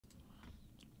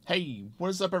Hey, what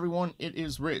is up everyone? It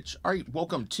is Rich. Alright,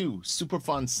 welcome to Super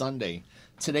Fun Sunday.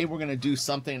 Today we're going to do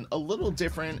something a little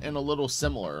different and a little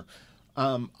similar.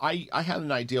 I had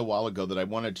an idea a while ago that I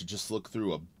wanted to just look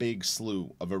through a big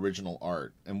slew of original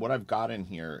art. And what I've got in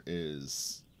here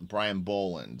is Brian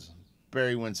Bolland,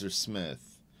 Barry Windsor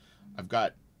Smith. I've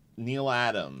got Neil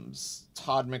Adams,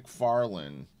 Todd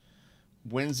McFarlane,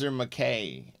 Windsor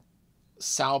mccay,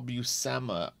 Sal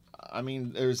Buscema. I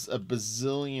mean, there's a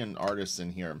bazillion artists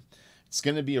in here. It's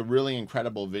going to be a really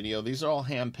incredible video. These are all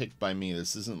handpicked by me.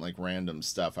 This isn't like random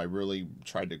stuff. I really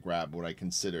tried to grab what I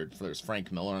considered. There's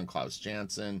Frank Miller and Klaus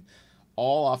Janson,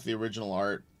 all off the original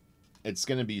art. It's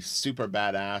going to be super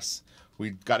badass.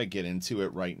 We've got to get into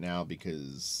it right now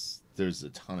because there's a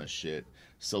ton of shit.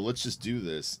 So let's just do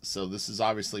this. So this is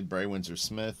obviously Barry Windsor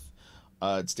Smith.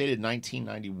 It's dated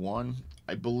 1991.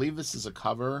 I believe this is a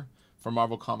cover for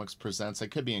Marvel Comics Presents. I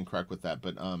could be incorrect with that,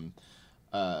 but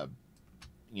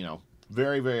you know,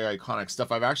 very, very iconic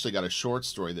stuff. I've actually got a short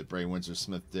story that Barry Windsor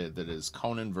Smith did that is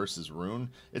Conan versus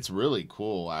Rune. It's really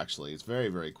cool, actually. It's very,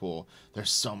 very cool. There's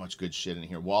so much good shit in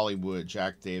here. Wally Wood,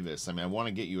 Jack Davis. I mean, I want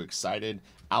to get you excited.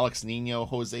 Alex Nino,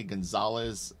 Jose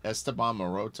Gonzalez, Esteban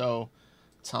Marato. I'm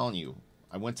telling you,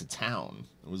 I went to town.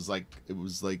 It was like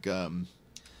a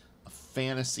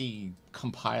fantasy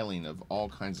compiling of all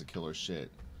kinds of killer shit.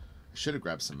 I should have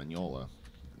grabbed some mignola.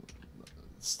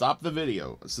 Stop the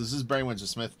video. So this is Barry Windsor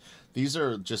Smith. These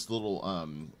are just little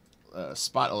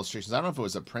spot illustrations. I don't know if it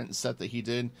was a print set that he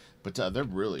did, but they're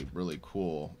really, really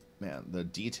cool. Man, the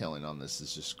detailing on this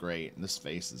is just great. And this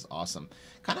face is awesome.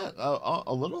 Kind of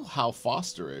a little Hal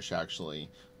Foster-ish, actually.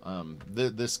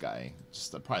 This guy.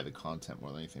 Just probably the content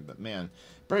more than anything. But man,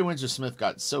 Barry Windsor Smith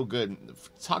got so good.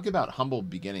 Talk about humble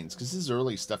beginnings, because this is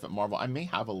early stuff at Marvel. I may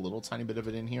have a little tiny bit of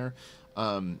it in here.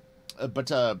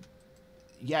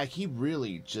 Yeah, he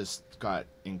really just got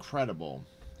incredible.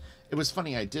 It was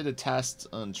funny, I did a test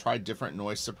and tried different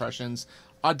noise suppressions.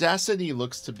 Audacity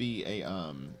looks to be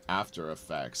a After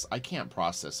Effects. I can't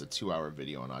process a 2-hour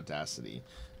video on Audacity.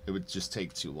 It would just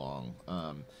take too long.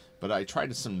 But I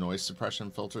tried some noise suppression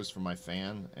filters for my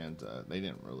fan, and they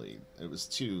didn't really,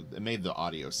 it made the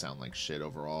audio sound like shit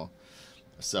overall.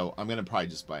 So I'm gonna probably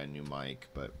just buy a new mic,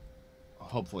 but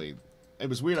hopefully. It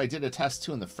was weird. I did a test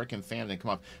too, and the frickin' fan didn't come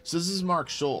off. So this is Mark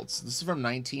Schultz. This is from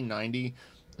 1990.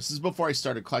 This is before I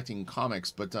started collecting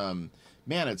comics, but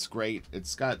man, it's great.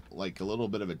 It's got like a little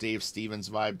bit of a Dave Stevens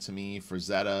vibe to me.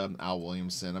 Frazetta, Al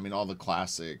Williamson. I mean, all the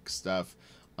classic stuff.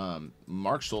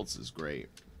 Mark Schultz is great.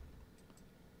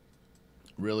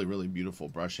 Really, really beautiful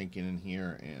brush inking in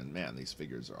here, and man, these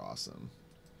figures are awesome.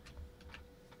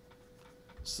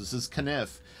 So this is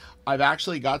Kniff. I've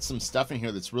actually got some stuff in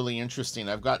here that's really interesting.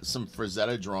 I've got some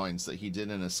Frazetta drawings that he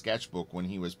did in a sketchbook when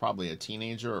he was probably a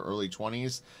teenager or early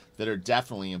 20s that are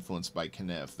definitely influenced by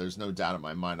Kniff. There's no doubt in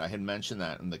my mind. I had mentioned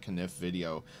that in the Kniff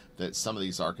video, that some of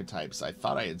these archetypes, I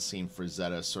thought I had seen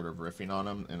Frazetta sort of riffing on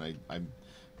them, and I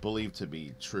believe to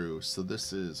be true. So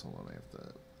this is, hold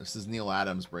on, this is Neil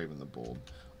Adams, Brave and the Bold.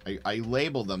 I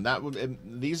labeled them.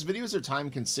 These videos are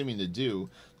time consuming to do.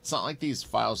 It's not like these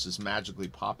files just magically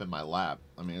pop in my lap.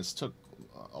 I mean, this took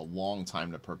a long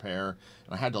time to prepare,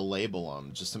 and I had to label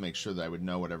them just to make sure that I would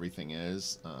know what everything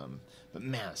is. But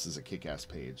man, this is a kick-ass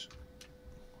page.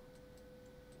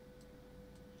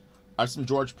 I have some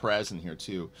George Perez in here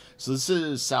too. So this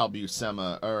is Sal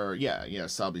Buscema, or yeah,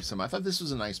 Sal Buscema. I thought this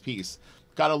was a nice piece.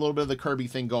 Got a little bit of the Kirby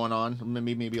thing going on,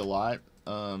 maybe a lot.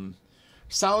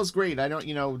 Sal is great. I don't,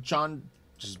 you know,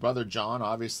 his brother John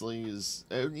obviously is.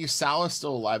 Sal is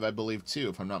still alive, I believe, too,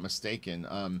 if I'm not mistaken.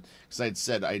 Because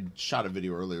I shot a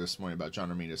video earlier this morning about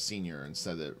John Romita Sr. and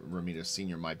said that Romita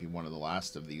Sr. might be one of the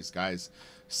last of these guys.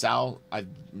 Sal,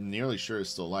 I'm nearly sure is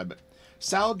still alive, but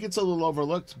Sal gets a little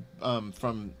overlooked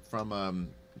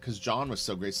because John was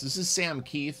so great. So this is Sam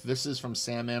Keith. This is from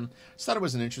Sam M. Just thought it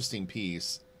was an interesting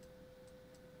piece.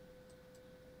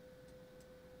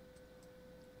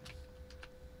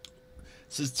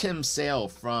 This is Tim Sale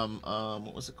from,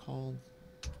 what was it called?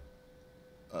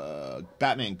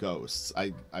 Batman Ghosts.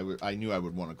 I knew I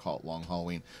would want to call it Long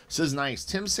Halloween. This is nice.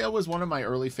 Tim Sale was one of my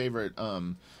early favorite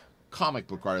comic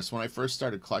book artists. When I first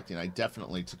started collecting, I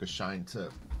definitely took a shine to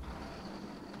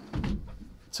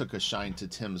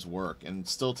Tim's work, and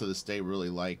still to this day really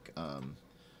like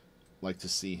to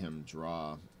see him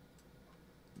draw.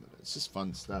 It's just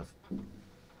fun stuff.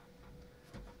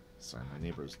 Sorry, my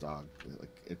neighbor's dog.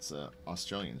 It's a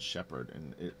Australian Shepherd,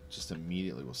 and it just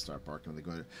immediately will start barking when they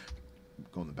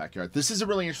go in the backyard. This is a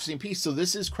really interesting piece. So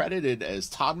this is credited as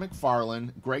Todd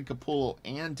McFarlane, Greg Capullo,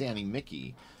 and Danny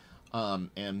Miki.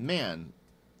 And man,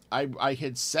 I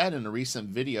had said in a recent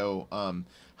video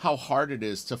how hard it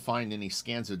is to find any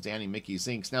scans of Danny Mickey's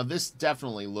inks. Now, this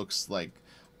definitely looks like,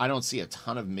 I don't see a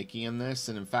ton of Mickey in this,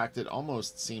 and in fact, it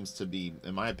almost seems to be,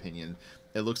 in my opinion,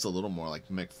 it looks a little more like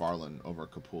McFarlane over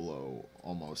Capullo,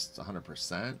 almost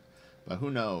 100%. But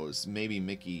who knows? Maybe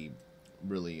Mickey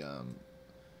really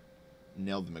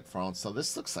nailed the McFarlane. So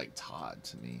this looks like Todd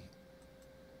to me.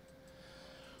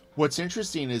 What's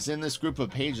interesting is in this group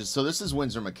of pages, so this is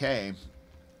Windsor McCay.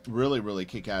 Really, really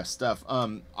kick-ass stuff.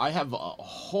 I have a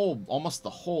whole, almost the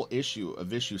whole issue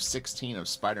of issue 16 of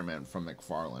Spider-Man from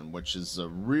McFarlane, which is a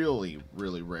really,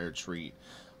 really rare treat.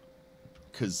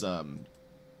 Because,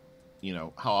 you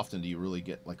know, how often do you really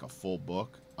get, like, a full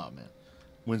book? Oh, man.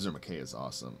 Windsor McCay is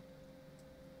awesome.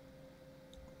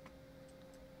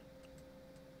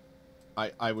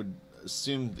 I would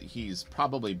assume that he's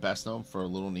probably best known for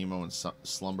Little Nemo and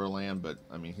Slumberland, but,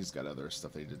 I mean, he's got other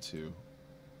stuff they did, too.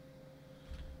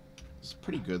 It's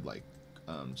pretty good, like,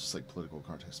 just like political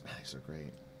cartoons. Man, these are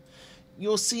great.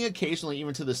 You'll see occasionally,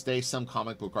 even to this day, some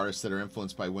comic book artists that are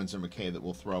influenced by Windsor McCay that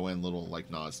will throw in little, like,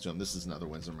 nods to him. This is another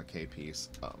Windsor McCay piece.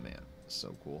 Oh, man.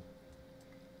 So cool.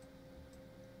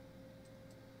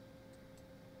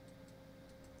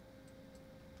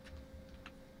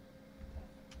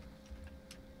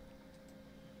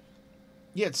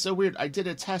 Yeah, it's so weird. I did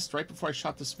a test right before I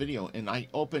shot this video, and I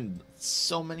opened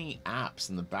so many apps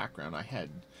in the background. I had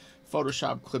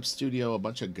Photoshop, Clip Studio, a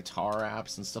bunch of guitar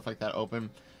apps and stuff like that open,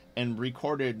 and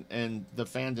recorded, and the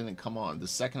fan didn't come on. The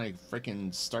second I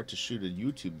freaking start to shoot a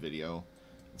YouTube video,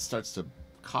 it starts to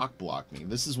cock block me.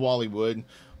 This is Wally Wood.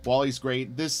 Wally's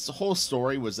great. This whole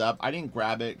story was up. I didn't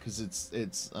grab it because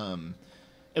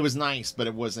it was nice, but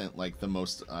it wasn't like the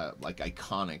most like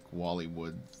iconic Wally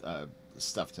Wood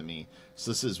stuff to me.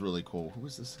 So this is really cool. Who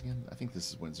is this again? I think this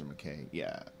is Windsor McCay.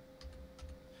 Yeah.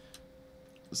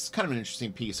 It's kind of an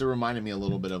interesting piece. It reminded me a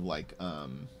little bit of like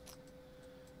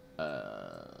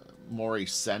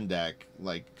Maurice Sendak,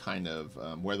 like kind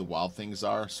of Where the Wild Things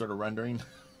Are sort of rendering.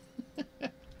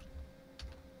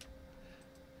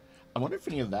 I wonder if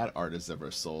any of that art is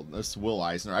ever sold. This Will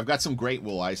Eisner. I've got some great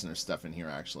Will Eisner stuff in here,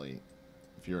 actually.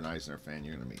 If you're an Eisner fan,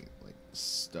 you're going to be like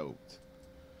stoked.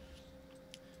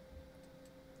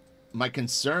 My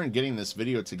concern getting this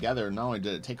video together, not only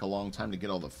did it take a long time to get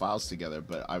all the files together,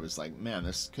 but I was like, man,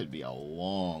 this could be a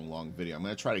long, long video. I'm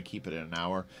going to try to keep it in an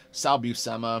hour. Sal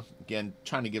Buscema, again,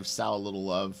 trying to give Sal a little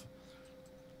love.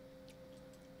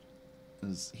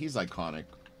 He's iconic.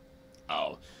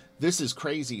 Oh, this is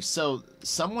crazy. So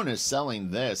someone is selling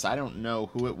this. I don't know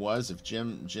who it was, if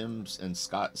Jim and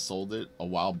Scott sold it a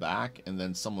while back, and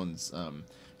then someone's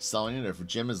selling it, or if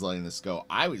Jim is letting this go.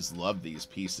 I always loved these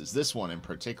pieces. This one in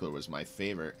particular was my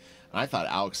favorite, and I thought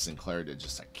Alex Sinclair did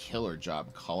just a killer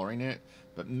job coloring it.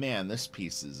 But man, this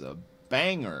piece is a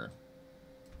banger.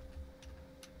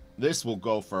 This will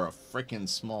go for a freaking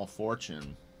small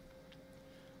fortune.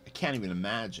 I can't even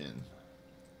imagine.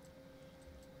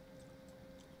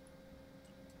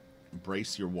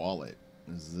 Brace your wallet,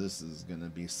 this is gonna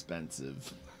be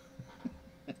expensive.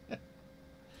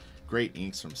 Great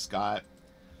inks from Scott.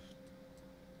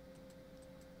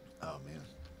 Oh man,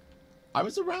 I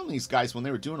was around these guys when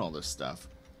they were doing all this stuff.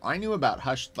 I knew about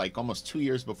Hush like almost 2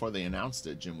 years before they announced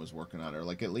it. Jim was working on it, or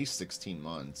like at least 16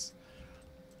 months.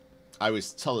 I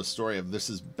always tell the story of, this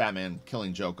is Batman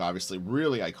Killing Joke, obviously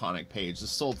really iconic page.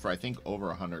 This sold for I think over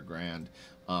 100 grand,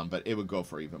 but it would go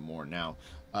for even more now.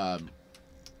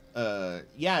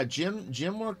 Yeah,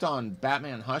 Jim worked on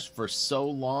Batman Hush for so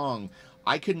long.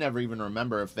 I could never even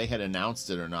remember if they had announced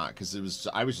it or not, because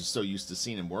I was just so used to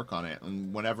seeing him work on it.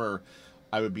 And whenever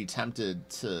I would be tempted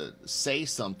to say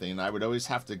something, I would always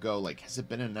have to go like, has it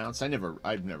been announced?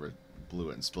 I've never blew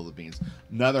it and spilled the beans.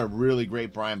 Another really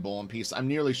great Brian Bolland piece. I'm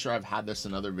nearly sure I've had this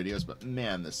in other videos, but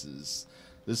man, this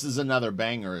is another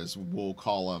banger, as we'll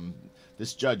call them.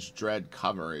 This Judge Dredd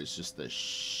cover is just the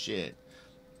shit.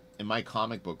 In my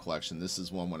comic book collection, this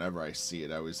is one, whenever I see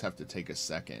it, I always have to take a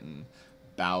second and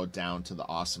bow down to the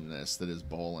awesomeness that is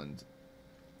Bolland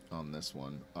on this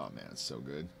one. Oh man, it's so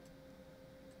good.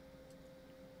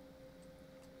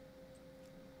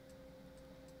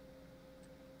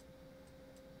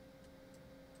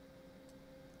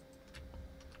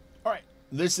 All right,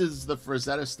 this is the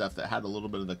Frazetta stuff that had a little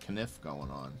bit of the kniff going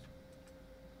on.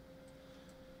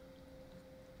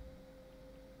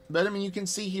 But, I mean, you can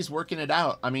see he's working it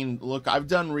out. I mean, look, I've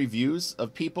done reviews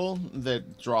of people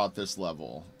that draw at this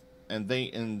level. And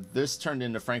this turned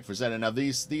into Frank Frazetta. Now,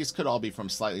 these could all be from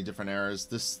slightly different eras.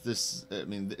 This I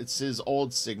mean, it's his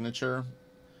old signature.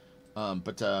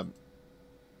 But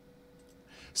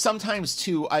sometimes,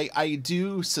 too, I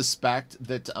do suspect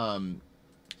that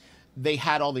they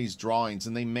had all these drawings,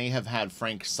 and they may have had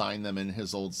Frank sign them in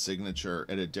his old signature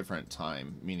at a different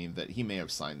time, meaning that he may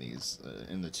have signed these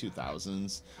in the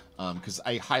 2000s. Because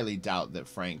I highly doubt that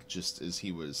Frank, just as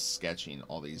he was sketching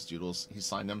all these doodles, he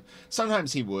signed them.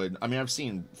 Sometimes he would. I mean, I've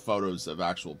seen photos of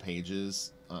actual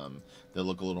pages that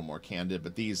look a little more candid,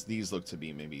 but these look to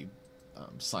be maybe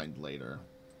signed later.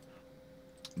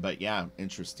 But yeah,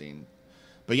 interesting.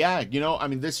 But yeah, you know, I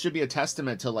mean, this should be a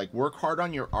testament to, like, work hard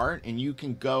on your art and you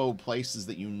can go places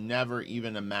that you never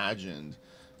even imagined.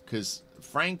 Because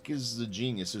Frank is a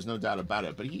genius, there's no doubt about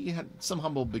it. But he had some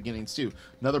humble beginnings too.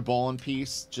 Another bolland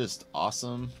piece, just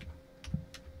awesome.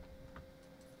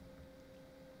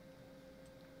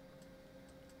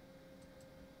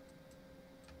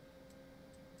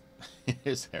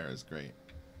 His hair is great.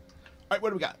 All right, what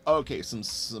do we got? Okay,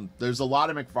 there's a lot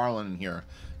of McFarlane in here.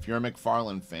 If you're a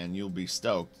McFarlane fan, you'll be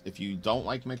stoked. If you don't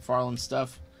like McFarlane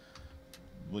stuff,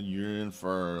 well, you're in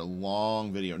for a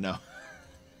long video. No.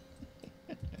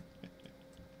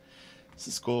 This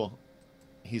is cool.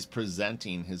 He's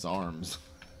presenting his arms.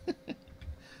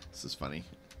 This is funny.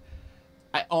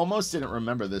 I almost didn't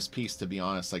remember this piece, to be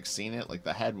honest. Like, seeing it, like,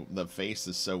 the face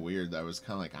is so weird that I was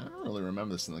kind of like, I don't really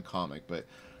remember this in the comic, but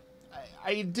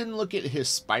I didn't look at his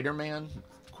Spider-Man,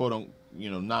 quote-unquote, you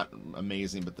know, not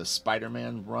amazing, but the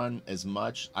Spider-Man run as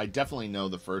much. I definitely know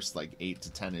the first, like, 8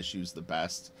 to 10 issues the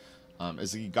best.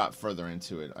 As he got further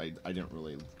into it, I didn't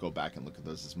really go back and look at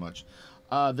those as much.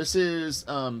 This is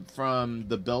from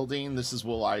The Building. This is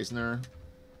Will Eisner.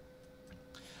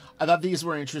 I thought these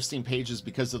were interesting pages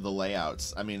because of the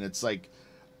layouts. I mean, it's like,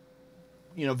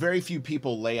 you know, very few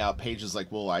people lay out pages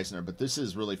like Will Eisner, but this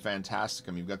is really fantastic.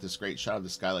 I mean, you've got this great shot of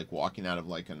this guy, like, walking out of,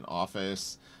 like, an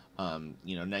office.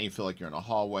 You know, now you feel like you're in a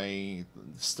hallway,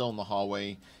 still in the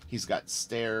hallway. He's got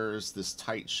stairs, this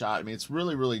tight shot. I mean, it's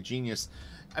really, really genius.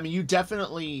 I mean, you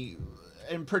definitely,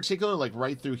 in particular, like,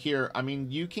 right through here, I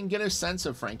mean, you can get a sense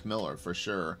of Frank Miller for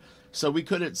sure. So we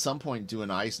could at some point do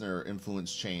an Eisner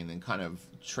influence chain and kind of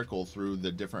trickle through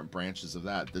the different branches of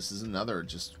that. This is another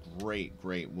just great,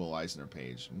 great Will Eisner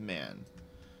page. Man,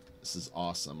 this is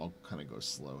awesome. I'll kind of go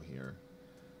slow here.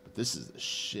 But this is the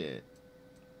shit.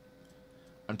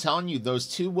 I'm telling you, those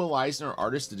two Will Eisner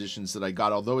artist editions that I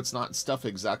got, although it's not stuff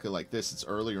exactly like this, it's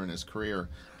earlier in his career,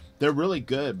 they're really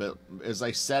good. But as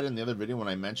I said in the other video when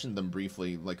I mentioned them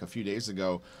briefly, like a few days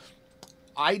ago,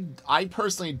 I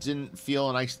personally didn't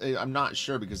feel, and I'm not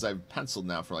sure because I've penciled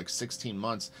now for like 16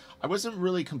 months, I wasn't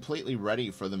really completely ready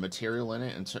for the material in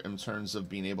it in terms of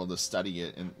being able to study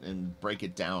it and break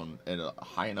it down at a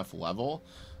high enough level.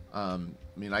 I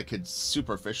mean, I could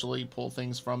superficially pull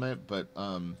things from it, but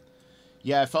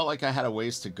yeah, I felt like I had a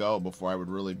ways to go before I would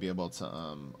really be able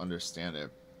to understand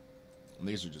it. And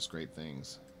these are just great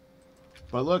things.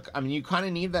 But look, I mean, you kind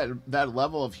of need that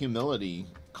level of humility.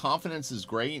 Confidence is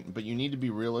great, but you need to be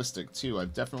realistic too.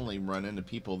 I've definitely run into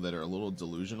people that are a little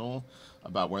delusional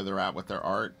about where they're at with their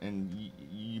art, and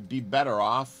you'd be better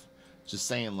off just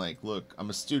saying, like, look, I'm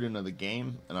a student of the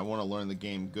game and I want to learn the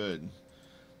game good.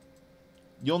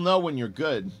 You'll know when you're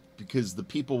good because the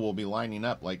people will be lining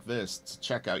up like this to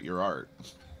check out your art.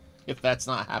 If that's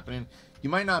not happening, you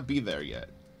might not be there yet.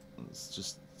 It's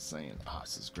just saying, oh,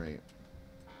 this is great.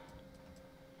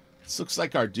 This looks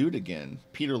like our dude again,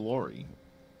 Peter Lorre.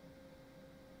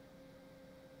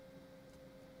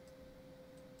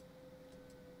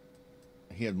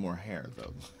 He had more hair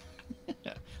though.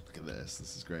 Look at this.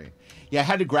 This is great. Yeah, I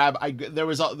had to grab. There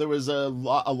was a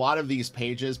lot of these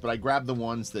pages, but I grabbed the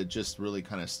ones that just really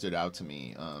kind of stood out to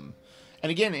me. And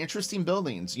again, interesting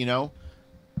buildings. You know,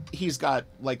 he's got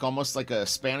like almost like a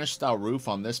Spanish style roof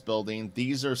on this building.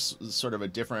 These are sort of a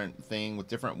different thing with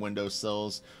different window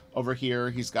sills. Over here,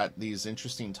 he's got these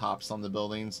interesting tops on the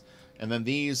buildings, and then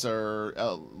these are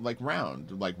like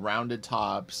rounded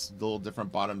tops, little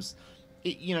different bottoms.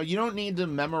 You know, you don't need to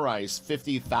memorize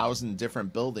 50,000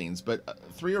 different buildings, but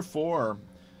 3 or 4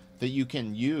 that you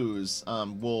can use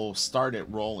will start it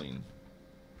rolling.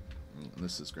 And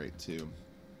this is great too.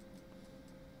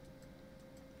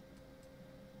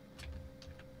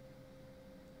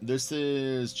 This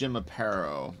is Jim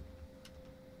Aparo.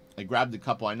 I grabbed a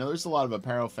couple. I know there's a lot of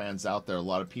Aparo fans out there. A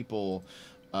lot of people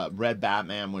read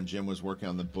Batman when Jim was working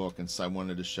on the book, and so I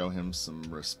wanted to show him some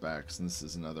respects. And this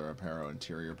is another Aparo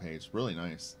interior page. Really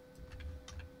nice.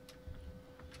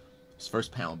 His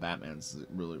first panel Batman's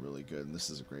really, really good, and this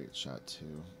is a great shot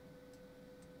too.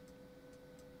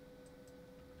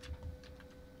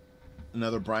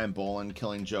 Another Brian Bolland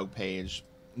Killing Joke page.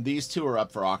 These two are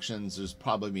up for auctions. There's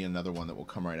probably be another one that will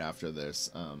come right after this,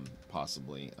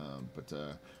 possibly. But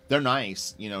they're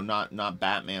nice, you know, not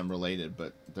Batman related,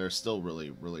 but they're still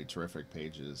really, really terrific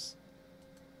pages.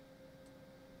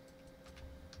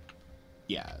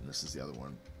 Yeah, and this is the other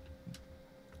one.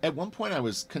 At one point, I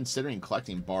was considering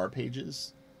collecting bar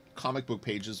pages, comic book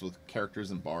pages with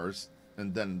characters and bars.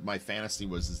 And then my fantasy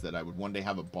was that I would one day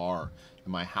have a bar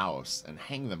in my house and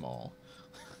hang them all.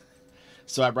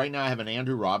 So right now I have an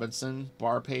Andrew Robinson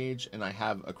bar page, and I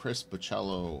have a Chris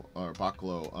Boccello, or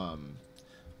Boccolo,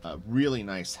 really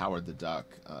nice Howard the Duck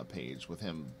page with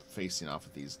him facing off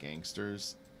with these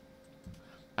gangsters.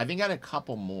 I think I had a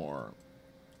couple more.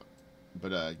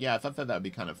 But yeah, I thought that would be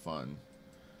kind of fun.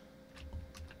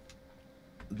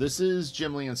 This is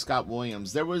Jim Lee and Scott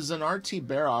Williams. There was an RT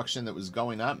Bear auction that was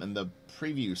going up, and the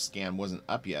preview scan wasn't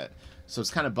up yet. So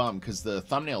it's kind of bummed, because the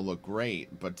thumbnail looked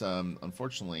great, but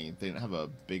unfortunately, they didn't have a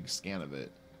big scan of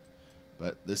it.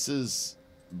 But this is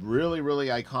really, really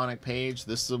iconic page.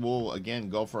 This will, again,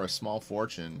 go for a small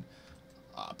fortune.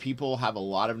 People have a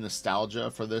lot of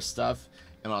nostalgia for this stuff,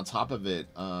 and on top of it,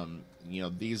 you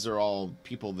know, these are all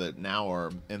people that now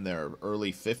are in their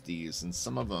early 50s, and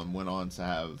some of them went on to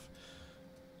have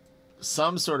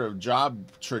some sort of job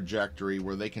trajectory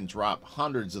where they can drop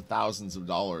hundreds of thousands of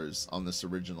dollars on this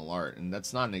original art, and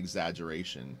that's not an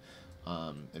exaggeration.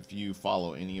 If you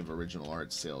follow any of original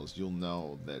art sales, you'll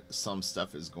know that some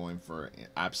stuff is going for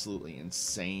absolutely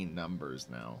insane numbers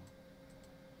now.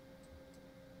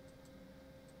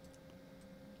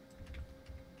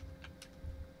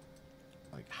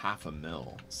 Like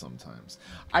 $500,000 sometimes.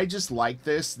 I just like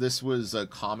this. This was a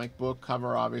comic book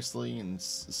cover, obviously, and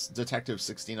Detective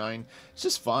 69. It's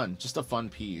just fun. Just a fun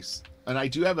piece. And I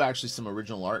do have actually some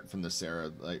original art from this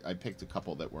era. I picked a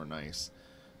couple that were nice.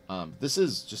 This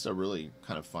is just a really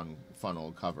kind of fun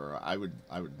old cover. I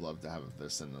would love to have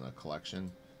this in a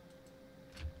collection.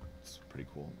 It's pretty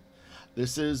cool.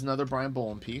 This is another Brian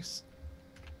Bolland piece.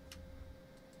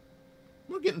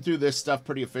 We're getting through this stuff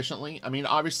pretty efficiently. I mean,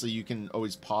 obviously, you can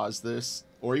always pause this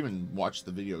or even watch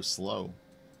the video slow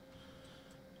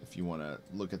if you want to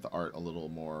look at the art a little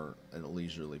more at a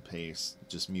leisurely pace.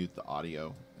 Just mute the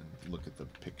audio and look at the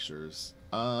pictures.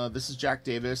 This is Jack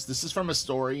Davis. This is from a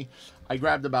story. I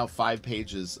grabbed about 5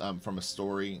 pages from a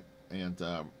story, and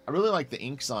I really like the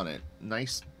inks on it.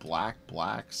 Nice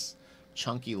blacks,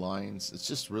 chunky lines. It's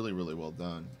just really, really well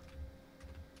done.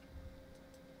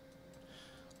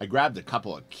 I grabbed a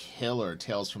couple of killer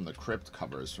Tales from the Crypt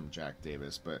covers from Jack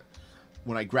Davis, but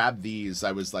when I grabbed these,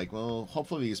 I was like, well,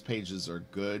 hopefully these pages are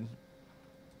good,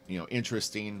 you know,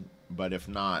 interesting, but if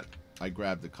not, I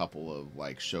grabbed a couple of,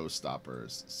 like,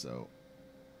 showstoppers, so...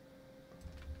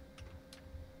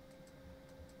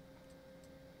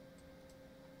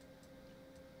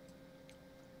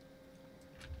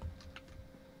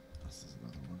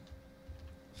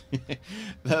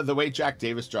 The way Jack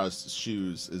Davis draws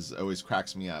shoes is always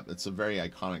cracks me up. It's a very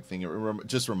iconic thing. It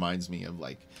just reminds me of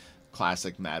like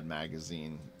classic Mad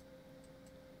Magazine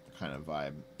kind of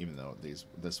vibe, even though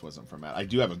this wasn't from Mad. I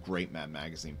do have a great Mad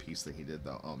Magazine piece that he did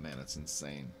though. Oh man, it's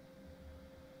insane.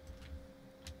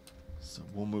 So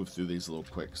we'll move through these a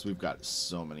little quick because we've got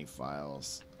so many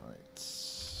files. All right.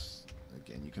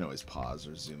 Again, you can always pause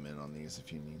or zoom in on these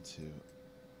if you need to.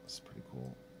 It's pretty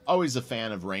cool. Always a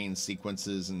fan of rain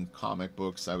sequences in comic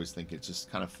books. I always think it's just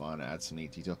kind of fun, add some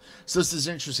neat detail. So this is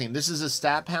interesting. This is a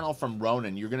stat panel from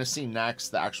Ronin. You're going to see next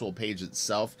the actual page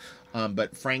itself.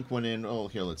 But Frank went in. Oh,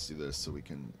 here, let's do this so we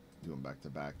can do them back to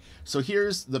back. So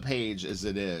here's the page as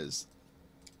it is.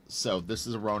 So this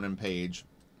is a Ronin page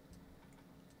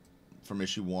from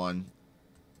issue 1.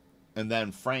 And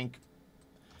then Frank...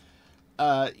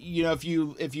 you know, if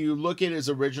you look at his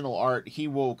original art, he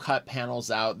will cut panels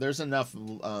out. There's enough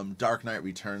Dark Knight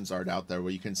Returns art out there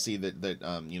where you can see that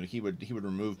you know, he would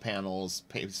remove panels,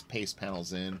 paste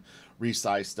panels in,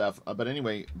 resize stuff. But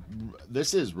anyway,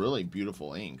 this is really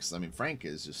beautiful inks. I mean, Frank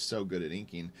is just so good at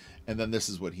inking. And then this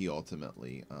is what he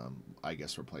ultimately, I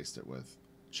guess, replaced it with.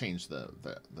 Changed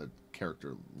the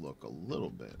character look a little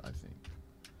bit, I think.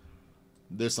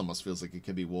 This almost feels like it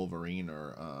could be Wolverine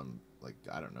or like,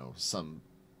 I don't know, some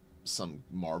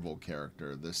Marvel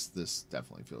character. This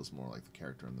definitely feels more like the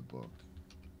character in the book.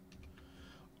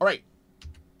 All right,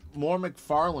 more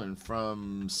McFarlane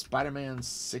from Spider-Man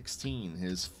 16,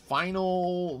 his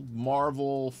final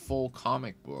Marvel full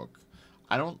comic book.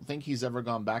 I don't think he's ever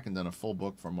gone back and done a full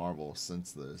book for Marvel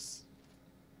since this.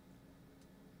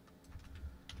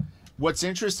 What's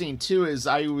interesting too is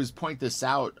I always point this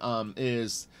out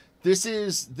is this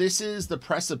is the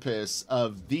precipice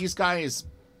of these guys.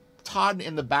 Todd,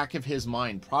 in the back of his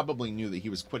mind, probably knew that he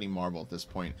was quitting Marvel at this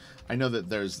point. I know that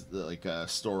there's like a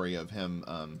story of him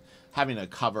having a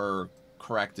cover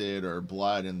corrected or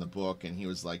blood in the book, and he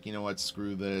was like, you know what,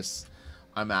 screw this,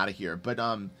 I'm out of here. But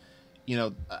you you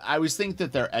know, I always think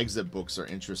that their exit books are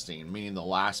interesting, meaning the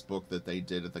last book that they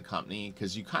did at the company,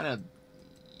 because you can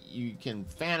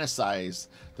fantasize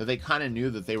that they kind of knew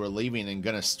that they were leaving and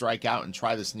going to strike out and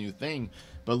try this new thing.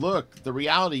 But look, the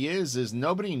reality is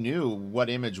nobody knew what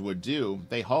Image would do.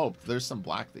 They hoped. There's some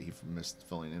black that he missed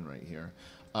filling in right here.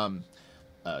 Do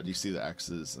you see the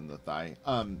X's in the thigh?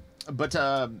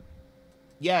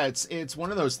 Yeah, it's one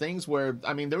of those things where,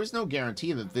 I mean, there was no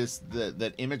guarantee that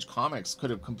that Image Comics could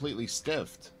have completely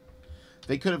stiffed.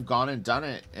 They could have gone and done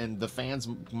it, and the fans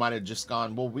might have just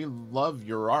gone, well, we love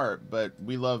your art, but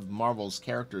we love Marvel's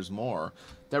characters more.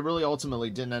 That really ultimately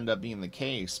didn't end up being the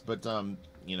case, but,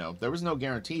 you know, there was no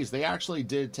guarantees. They actually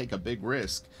did take a big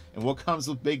risk. And what comes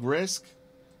with big risk?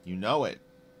 You know it.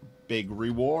 Big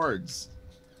rewards.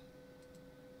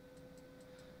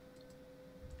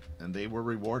 And they were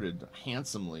rewarded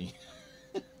handsomely.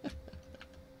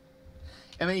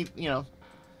 And they, you know,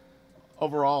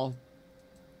 overall,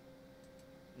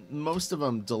 most of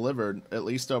them delivered, at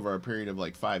least over a period of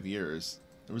like 5 years.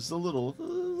 There was a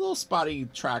little spotty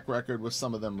track record with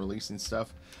some of them releasing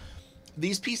stuff.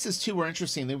 These pieces too were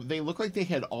interesting. They look like they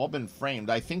had all been framed.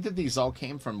 I think that these all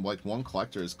came from like one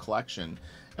collector's collection.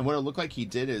 And what it looked like he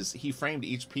did is he framed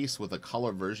each piece with a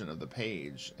color version of the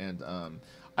page. And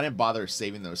I didn't bother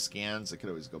saving those scans. I could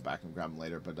always go back and grab them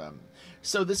later. But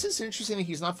so this is interesting that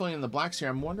he's not filling in the blacks here.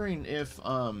 I'm wondering if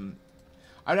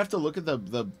I'd have to look at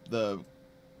the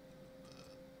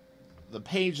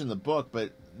page in the book,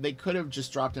 but they could have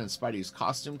just dropped in Spidey's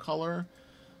costume color.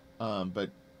 But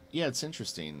yeah, it's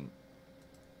interesting.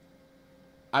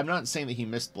 I'm not saying that he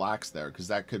missed blacks there, because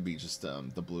that could be just the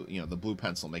blue, you know, the blue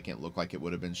pencil making it look like it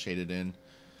would have been shaded in.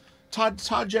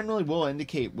 Todd generally will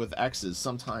indicate with X's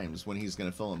sometimes when he's going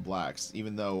to fill in blacks,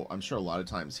 even though I'm sure a lot of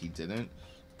times he didn't.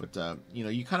 But, you know,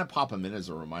 you kind of pop them in as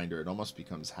a reminder. It almost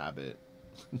becomes habit.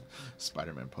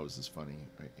 Spider-Man pose is funny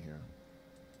right here.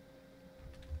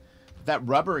 That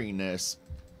rubberiness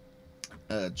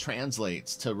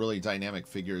translates to really dynamic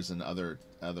figures in other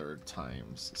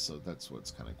times. So that's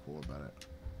what's kind of cool about it.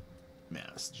 Man,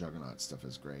 this Juggernaut stuff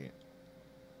is great.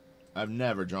 I've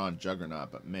never drawn Juggernaut,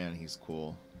 but man, he's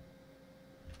cool.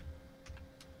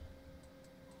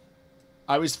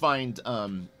 I always find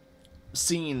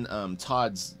seeing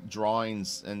Todd's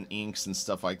drawings and inks and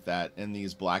stuff like that in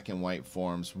these black and white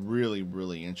forms really,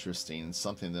 really interesting. And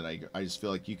something that I just feel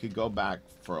like you could go back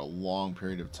for a long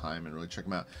period of time and really check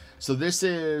them out. So this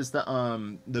is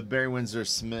the Barry Windsor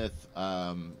Smith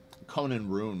Conan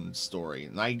Rune story,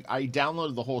 and I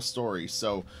downloaded the whole story,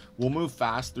 so we'll move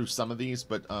fast through some of these.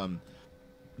 But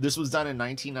this was done in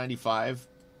 1995.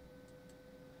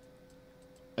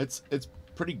 It's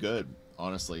pretty good,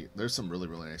 honestly. There's some really,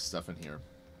 really nice stuff in here.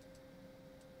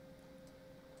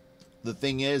 The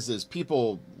thing is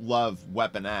people love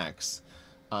Weapon X,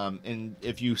 and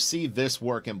if you see this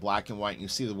work in black and white and you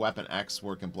see the Weapon X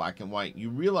work in black and white, you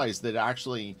realize that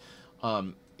actually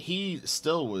he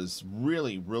still was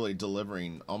really, really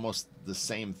delivering almost the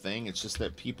same thing. It's just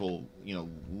that people, you know,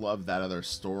 love that other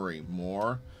story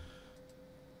more.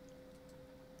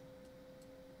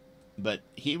 But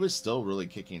he was still really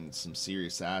kicking some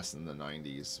serious ass in the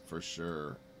 90s, for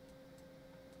sure.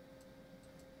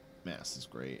 Man, this is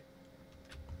great.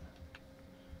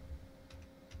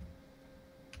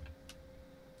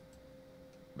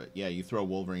 But yeah, you throw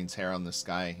Wolverine's hair on the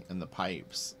sky and the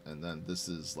pipes, and then this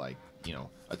is like, you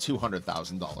know, a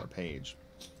 $200,000 page.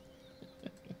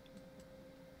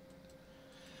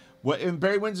 What? And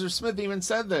Barry Windsor Smith even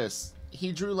said this.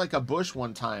 He drew like a bush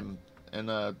one time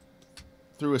and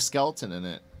threw a skeleton in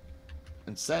it,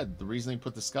 and said the reason he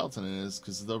put the skeleton in it is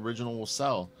because the original will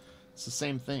sell. It's the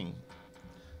same thing.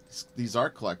 These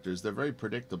art collectors, they're very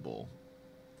predictable.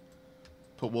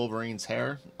 Put Wolverine's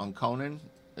hair on Conan,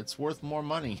 it's worth more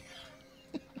money.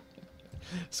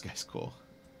 This guy's cool.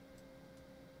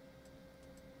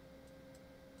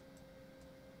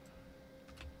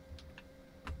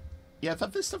 Yeah, I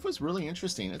thought this stuff was really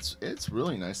interesting. It's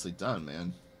really nicely done,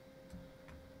 man.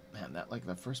 Man,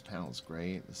 that first panel is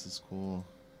great. This is cool.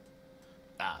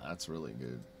 Ah, that's really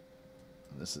good.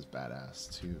 And this is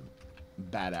badass too.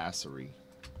 Badassery.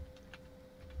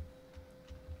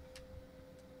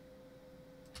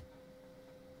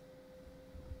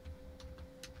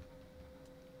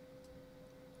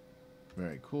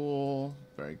 Very cool.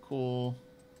 Very cool.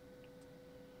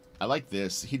 I like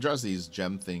this. He draws these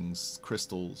gem things,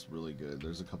 crystals, really good.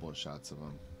 There's a couple of shots of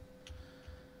them.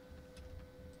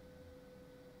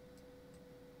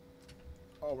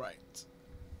 All right.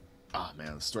 Oh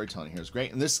man, the storytelling here is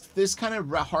great, and this kind of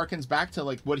harkens back to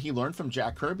like what he learned from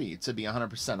Jack Kirby. To be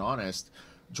 100% honest,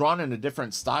 drawn in a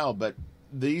different style, but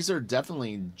these are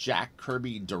definitely Jack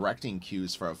Kirby directing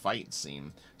cues for a fight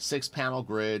scene. 6-panel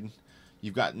grid.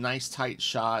 You've got nice tight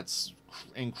shots,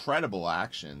 incredible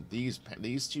action.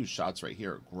 These two shots right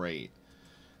here are great.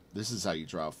 This is how you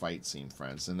draw a fight scene,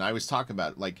 friends. And I was talking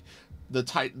about, like, the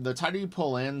tighter you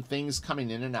pull in, things coming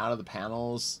in and out of the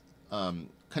panels,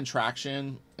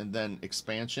 contraction and then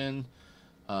expansion.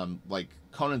 Like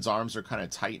Conan's arms are kind of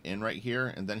tight in right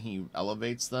here, and then he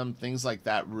elevates them. Things like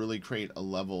that really create a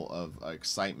level of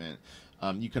excitement.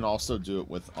 You can also do it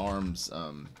with arms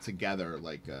together,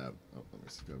 like oh, let me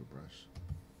see, go to brush.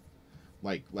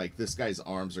 Like this guy's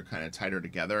arms are kind of tighter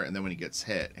together, and then when he gets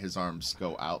hit, his arms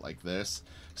go out like this.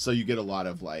 So you get a lot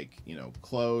of, like, you know,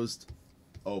 closed,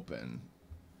 open.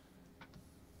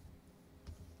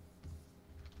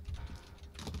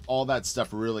 All that stuff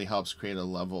really helps create a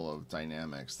level of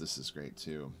dynamics. This is great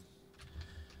too.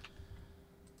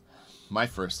 My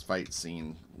first fight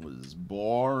scene was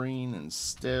boring and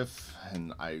stiff,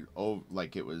 and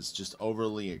like, it was just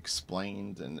overly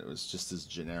explained, and it was just as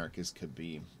generic as could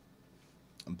be.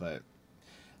 But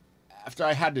after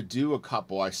I had to do a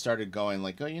couple, I started going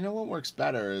like, oh, you know what works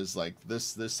better is like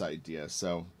this idea.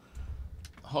 So,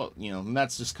 you know, and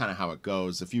that's just kind of how it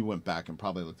goes. If you went back and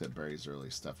probably looked at Barry's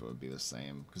early stuff, it would be the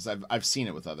same, because I've seen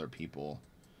it with other people.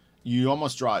 You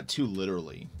almost draw it too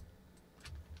literally.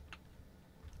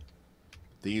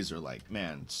 These are like,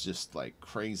 man, it's just like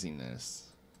craziness.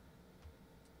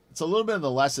 It's a little bit of the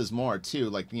less is more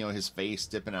too. Like, you know, his face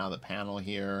dipping out of the panel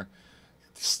here.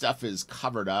 Stuff is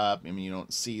covered up. I mean, you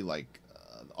don't see like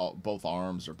both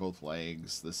arms or both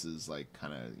legs. This is like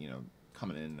kind of, you know,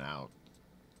 coming in and out.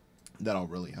 That all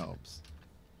really helps.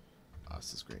 Oh,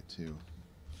 this is great too.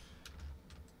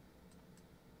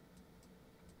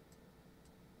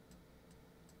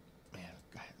 Man,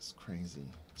 God, it's crazy.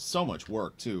 So much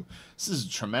work too. This is a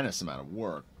tremendous amount of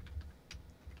work.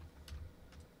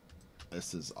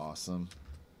 This is awesome.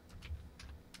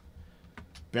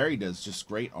 Barry does just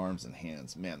great arms and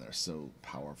hands. Man, they're so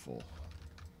powerful.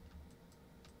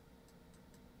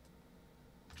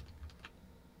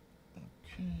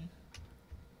 Okay.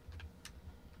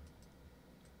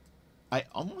 I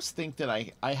almost think that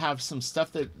I have some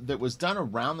stuff that was done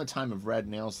around the time of Red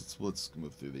Nails. Let's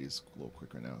move through these a little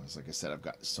quicker now. As like I said, I've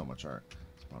got so much art.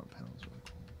 This bottom panel is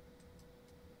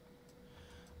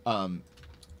really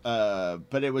cool.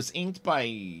 But it was inked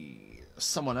by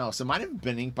someone else. It might have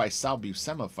been inked by Sal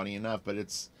Buscema, funny enough, but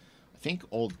it's, I think,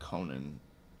 old Conan.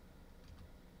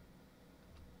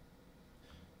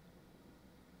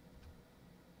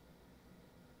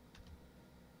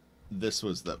 This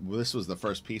was the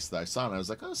first piece that I saw, and I was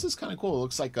like, oh, this is kind of cool. It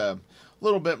looks like a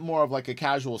little bit more of like a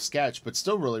casual sketch, but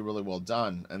still really, really well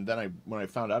done. And then when I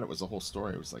found out it was a whole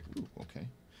story, I was like, ooh, okay.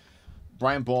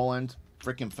 Brian Bolland,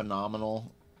 freaking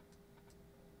phenomenal.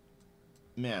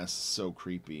 Man, it's so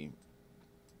creepy.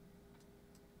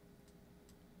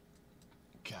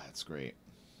 God, it's great.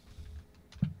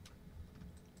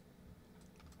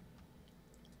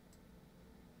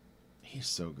 He's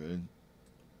so good.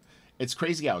 It's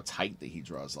crazy how tight that he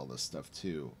draws all this stuff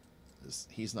too.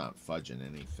 He's not fudging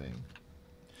anything.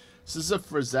 This is a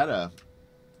Frazetta.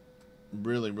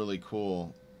 Really, really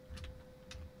cool.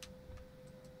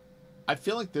 I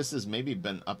feel like this has maybe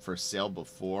been up for sale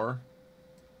before,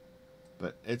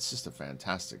 but it's just a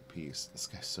fantastic piece. This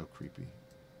guy's so creepy.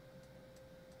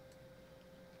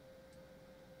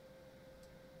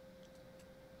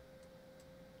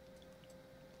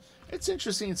 It's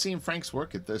interesting seeing Frank's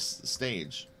work at this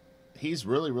stage. He's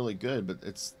really, really good, but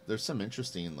there's some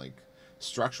interesting, like,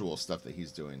 structural stuff that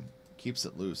he's doing. Keeps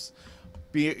it loose.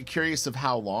 Be curious of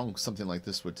how long something like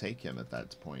this would take him at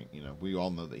that point. You know, we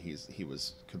all know that he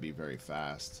could be very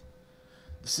fast.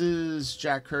 This is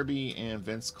Jack Kirby and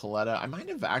Vince Colletta. I might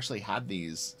have actually had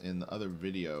these in the other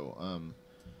video.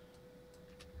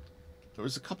 There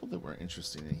was a couple that were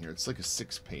interesting in here. It's like a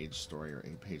 6-page story or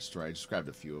 8-page story. I just grabbed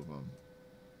a few of them.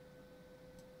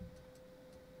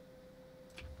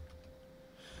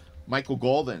 Michael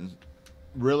Golden,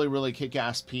 really, really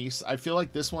kick-ass piece. I feel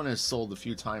like this one has sold a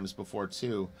few times before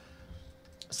too.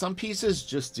 Some pieces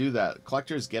just do that.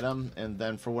 Collectors get them, and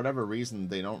then for whatever reason,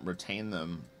 they don't retain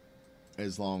them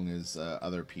as long as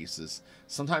other pieces.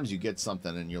 Sometimes you get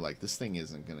something and you're like, this thing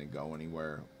isn't going to go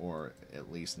anywhere, or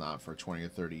at least not for 20 or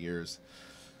 30 years.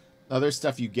 Other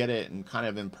stuff, you get it and kind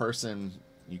of in person,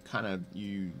 I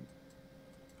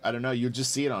don't know, you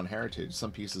just see it on Heritage.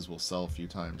 Some pieces will sell a few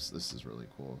times. This is really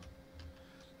cool.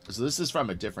 So this is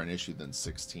from a different issue than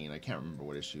 16. I can't remember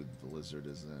what issue the Lizard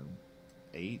is in.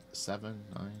 8, 7,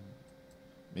 9?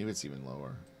 Maybe it's even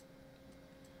lower.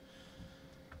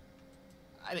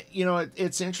 You know,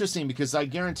 it's interesting because I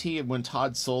guarantee when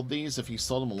Todd sold these, if he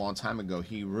sold them a long time ago,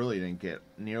 he really didn't get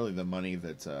nearly the money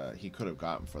that he could have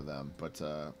gotten for them. But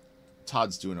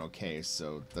Todd's doing okay,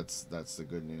 so that's the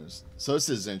good news. So this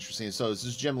is interesting. So this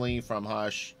is Jim Lee from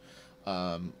Hush.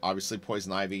 Obviously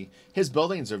Poison Ivy. His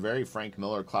buildings are very Frank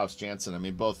Miller, Klaus Janson. I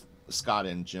mean, both Scott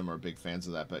and Jim are big fans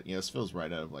of that. But yeah, this feels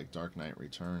right out of like Dark Knight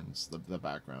Returns. The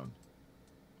background.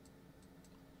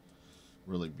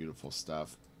 Really beautiful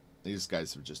stuff. These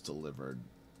guys have just delivered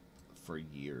for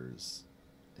years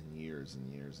and years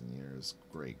and years and years.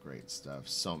 Great, great stuff.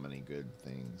 So many good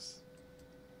things.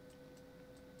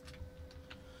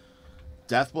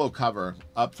 Deathblow cover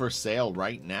up for sale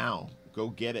right now. Go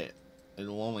get it.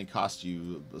 It'll only cost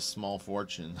you a small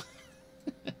fortune.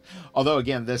 Although,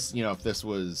 again, this, you know, if this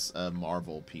was a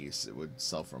Marvel piece, it would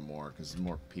sell for more because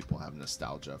more people have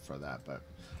nostalgia for that. But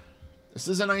this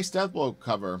is a nice Deathblow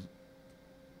cover.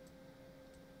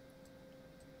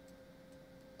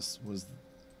 This was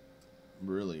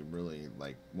really, really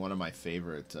like one of my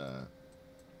favorite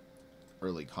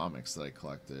early comics that I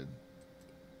collected.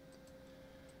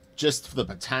 Just the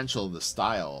potential of the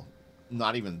style,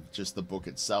 not even just the book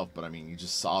itself, but I mean, you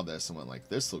just saw this and went like,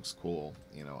 this looks cool.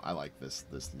 You know, I like this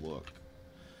look.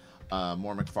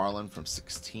 More McFarlane from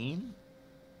 16.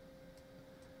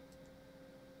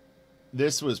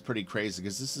 This was pretty crazy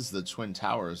because this is the Twin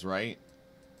Towers, right?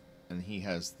 And he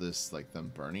has this, like,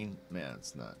 them burning. Man,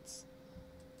 it's nuts.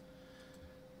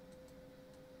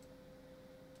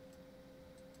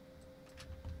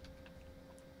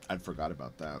 I'd forgot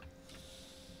about that.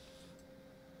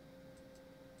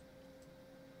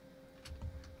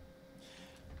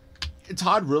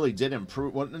 Todd really did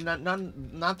improve. Well,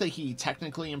 not that he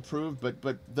technically improved, but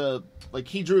the like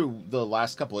he drew the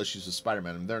last couple issues of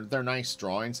Spider-Man. And they're nice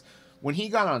drawings. When he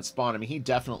got on Spawn, I mean, he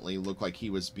definitely looked like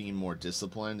he was being more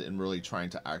disciplined and really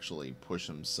trying to actually push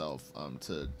himself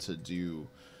to do,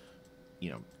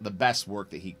 you know, the best work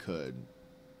that he could.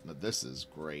 But this is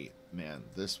great, man.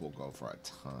 This will go for a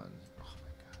ton. Oh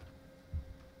my god.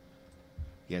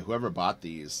 Yeah, whoever bought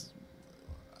these,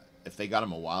 if they got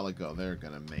them a while ago, they're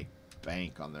gonna make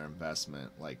bank on their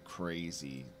investment like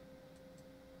crazy.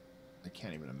 I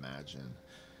can't even imagine.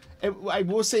 I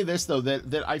will say this though,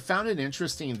 that I found it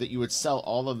interesting that you would sell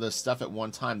all of this stuff at one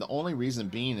time. The only reason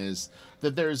being is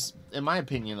that there's, in my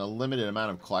opinion, a limited amount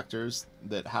of collectors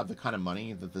that have the kind of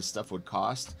money that this stuff would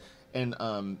cost. And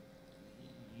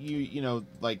you know,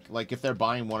 like if they're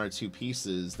buying one or two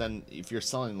pieces, then if you're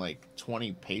selling like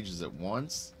 20 pages at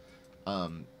once,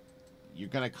 you're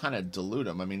gonna kind of dilute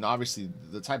them. I mean, obviously,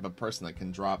 the type of person that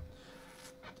can drop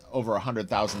over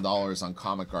 $100,000 on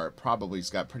comic art probably has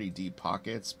got pretty deep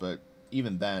pockets. But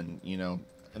even then, you know,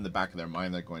 in the back of their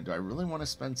mind, they're going, "Do I really want to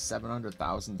spend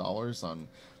 $700,000 on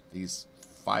these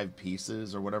 5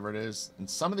 pieces or whatever it is?" And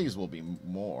some of these will be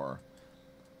more.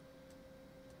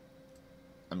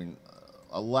 I mean,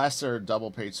 a lesser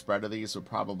double-page spread of these would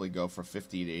probably go for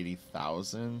 50 to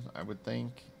 80,000, I would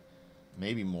think.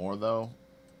 Maybe more though.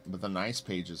 But the nice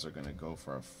pages are going to go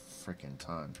for a freaking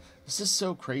ton. This is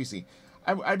so crazy.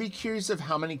 I'd be curious of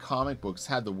how many comic books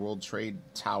had the World Trade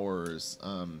Towers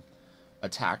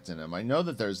attacked in them. I know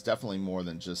that there's definitely more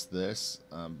than just this,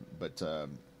 but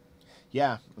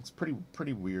yeah, it's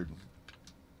pretty weird.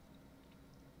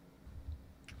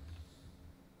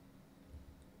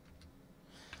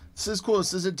 This is cool.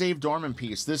 This is a Dave Dorman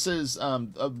piece. This is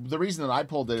the reason that I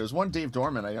pulled it is one, Dave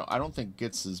Dorman. I don't think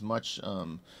gets as much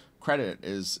credit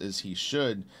as he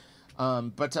should.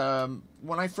 But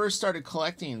when I first started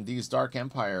collecting these Dark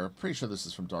Empire, pretty sure this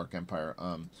is from Dark Empire,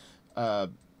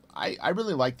 I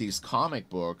really like these comic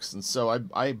books, and so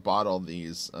I bought all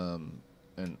these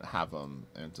and have them,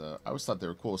 and I always thought they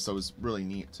were cool, so it was really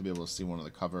neat to be able to see one of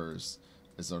the covers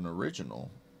as an original.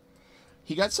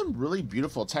 He got some really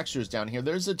beautiful textures down here.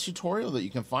 There's a tutorial that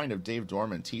you can find of Dave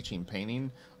Dorman teaching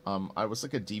painting. I was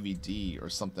like a DVD or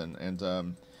something,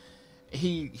 and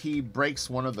he breaks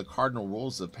one of the cardinal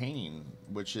rules of painting,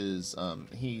 which is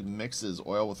he mixes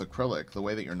oil with acrylic the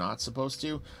way that you're not supposed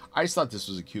to. I just thought this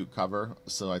was a cute cover,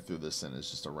 so I threw this in as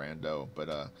just a rando. But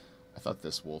I thought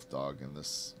this wolf dog and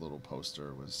this little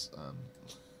poster was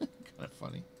kind of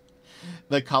funny.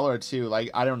 The color too, like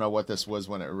I don't know what this was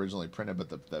when it originally printed,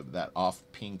 but that off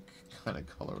pink kind of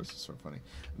color was just sort of funny.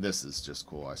 This is just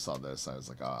cool. I saw this, I was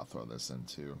like, oh, I'll throw this in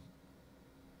too.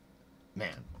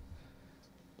 Man,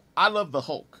 I love the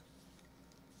Hulk.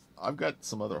 I've got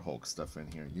some other Hulk stuff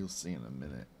in here. You'll see in a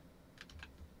minute.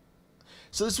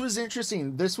 So this was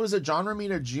interesting. This was a John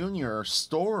Romita Jr.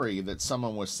 story that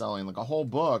someone was selling, like a whole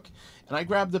book. And I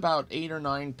grabbed about 8 or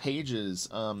 9 pages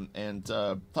and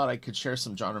thought I could share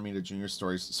some John Romita Jr.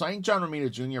 stories. So I think John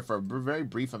Romita Jr. for a very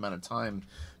brief amount of time,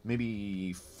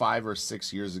 maybe 5 or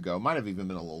 6 years ago, might have even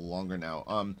been a little longer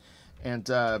now. And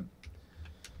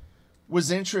was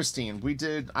interesting. We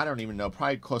did, I don't even know,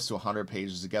 probably close to 100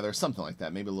 pages together, something like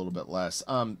that, maybe a little bit less.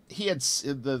 He had,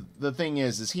 the thing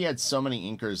is he had so many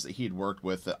inkers that he'd worked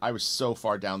with that I was so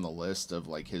far down the list of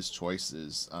like his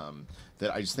choices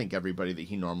that I just think everybody that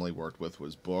he normally worked with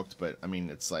was booked. But I mean,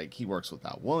 it's like he works with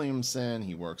Al Williamson,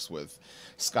 he works with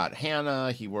Scott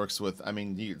Hanna, he works with, I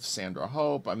mean, Sandra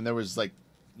Hope. I mean, there was like,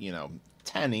 you know,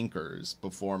 10 inkers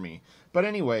before me. But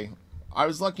anyway, I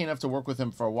was lucky enough to work with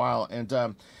him for a while,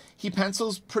 and he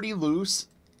pencils pretty loose.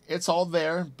 It's all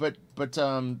there, but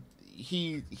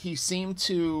he seemed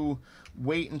to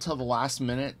wait until the last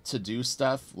minute to do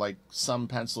stuff like some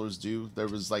pencilers do. There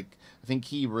was like, I think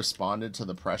he responded to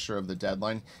the pressure of the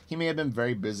deadline. He may have been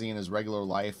very busy in his regular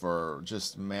life or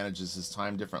just manages his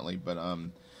time differently, but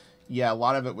yeah, a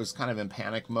lot of it was kind of in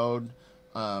panic mode.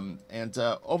 And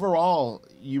overall,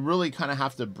 you really kind of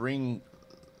have to bring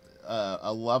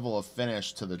a level of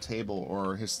finish to the table,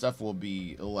 or his stuff will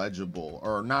be illegible,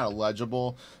 or not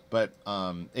illegible, but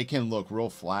it can look real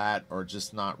flat or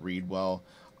just not read well.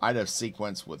 I had a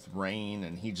sequence with rain,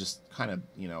 and he just kind of,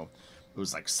 you know, it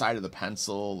was like side of the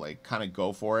pencil, like kind of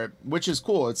go for it, which is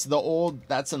cool. It's the old,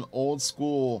 that's an old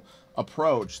school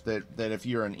approach that if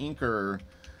you're an inker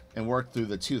and worked through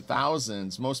the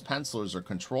 2000s, most pencilers are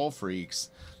control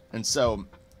freaks, and so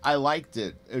I liked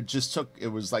it. It just took, it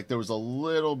was like there was a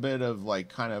little bit of like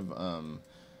kind of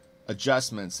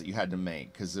adjustments that you had to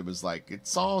make, because it was like,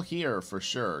 it's all here for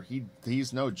sure.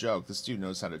 He's no joke. This dude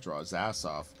knows how to draw his ass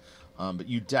off. But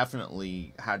you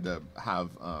definitely had to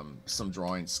have some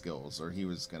drawing skills, or he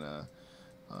was gonna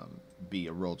be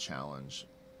a real challenge.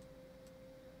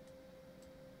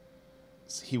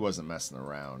 He wasn't messing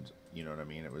around, you know what I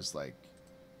mean? It was like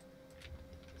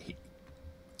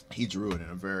he drew it in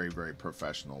a very, very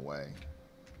professional way.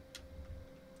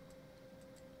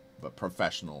 But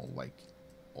professional, like,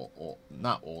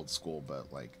 not old school,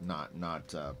 but like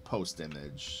not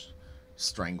post-image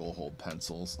stranglehold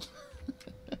pencils.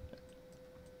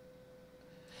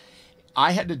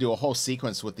 I had to do a whole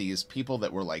sequence with these people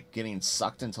that were like getting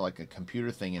sucked into like a computer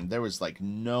thing, and there was like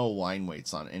no line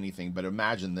weights on anything. But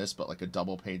imagine this, but like a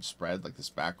double page spread, like this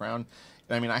background.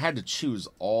 And I mean, I had to choose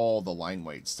all the line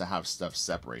weights to have stuff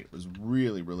separate. It was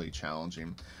really, really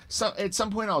challenging. So at some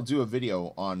point I'll do a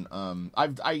video on,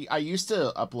 I used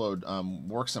to upload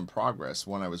works in progress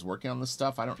when I was working on this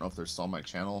stuff. I don't know if they're still on my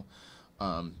channel,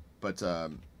 but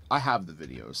I have the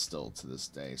videos still to this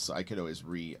day, so I could always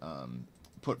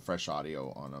put fresh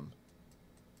audio on them.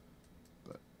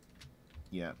 But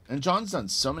yeah, and John's done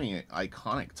so many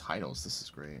iconic titles. This is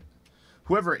great.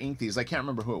 Whoever inked these, I can't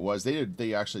remember who it was.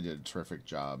 They actually did a terrific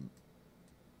job.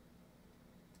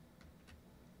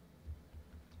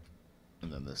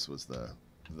 And then this was the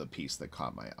piece that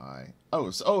caught my eye. Oh,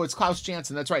 it's Klaus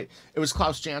Janson. That's right. It was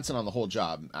Klaus Janson on the whole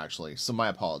job, actually. So my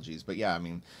apologies. But yeah, I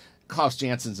mean, Klaus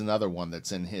Janson's another one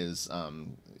that's in his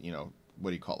you know, what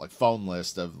do you call it, like phone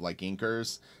list of like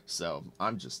inkers. So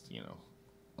I'm just, you know,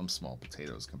 I'm small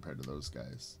potatoes compared to those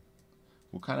guys.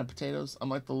 What kind of potatoes? I'm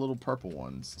like the little purple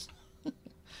ones.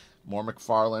 More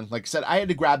McFarlane. Like I said, I had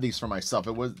to grab these for myself.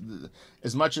 It was,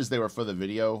 as much as they were for the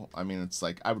video, I mean, it's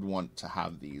like I would want to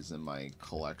have these in my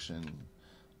collection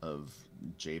of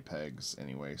JPEGs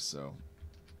anyway. So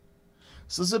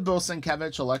this is a Bill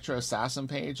Sienkiewicz Electra Assassin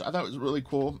page. I thought it was really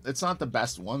cool. It's not the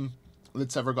best one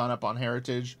that's ever gone up on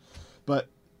Heritage, but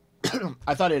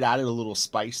I thought it added a little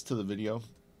spice to the video.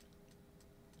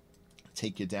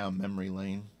 Take you down memory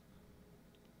lane.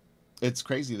 It's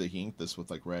crazy that he inked this with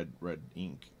like red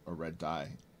ink or red dye.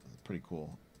 Pretty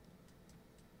cool.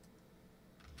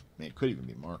 I mean, it could even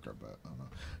be marker, but I don't know.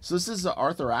 So this is the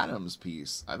Arthur Adams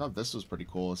piece. I thought this was pretty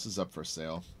cool. This is up for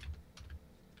sale.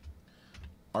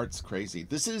 Art's crazy.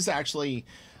 This is actually,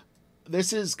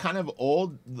 this is kind of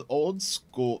old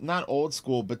school, not old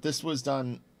school, but this was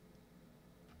done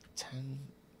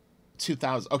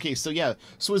 2000. Okay, so yeah,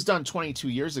 so it was done 22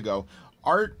 years ago.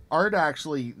 Art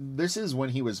actually, this is when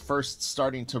he was first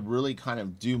starting to really kind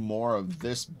of do more of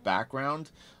this background.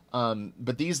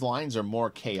 But these lines are more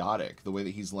chaotic, the way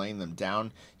that he's laying them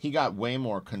down. He got way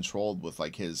more controlled with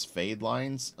like his fade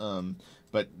lines.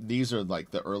 But these are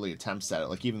like the early attempts at it,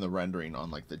 like even the rendering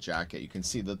on like the jacket. You can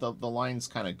see that the lines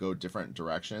kind of go different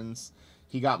directions.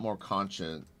 He got more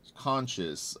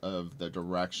conscious of the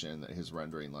direction that his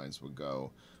rendering lines would go.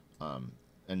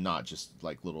 and not just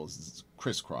like little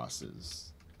crisscrosses.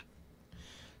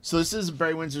 So this is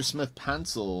Barry Windsor Smith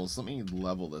pencils. Let me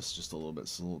level this just a little bit,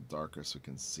 so a little darker so we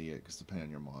can see it, because depending on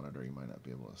your monitor, you might not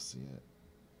be able to see it.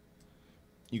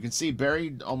 You can see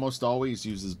Barry almost always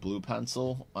uses blue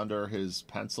pencil under his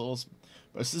pencils,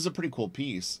 but this is a pretty cool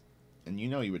piece, and you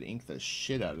know you would ink the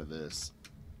shit out of this.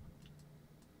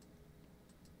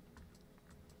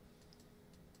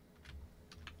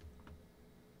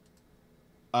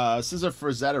 This is a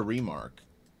Frazetta remark.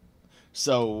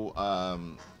 So,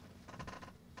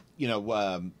 you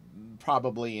know,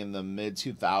 probably in the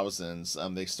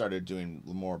mid-2000s, they started doing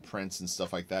more prints and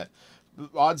stuff like that.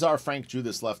 Odds are Frank drew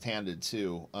this left-handed,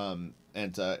 too. And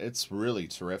it's really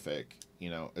terrific. You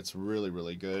know, it's really,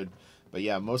 really good. But,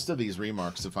 yeah, most of these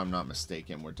remarks, if I'm not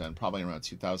mistaken, were done probably around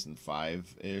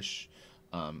 2005-ish.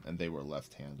 And they were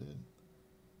left-handed.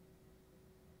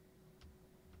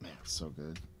 Man, it's so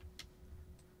good.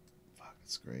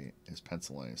 It's great. His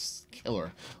pencil line is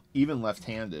killer. Even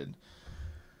left-handed.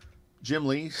 Jim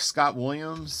Lee, Scott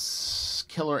Williams,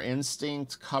 Killer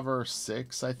Instinct, cover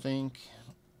 6, I think.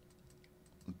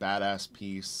 Badass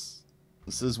piece.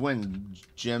 This is when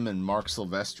Jim and Mark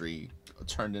Silvestri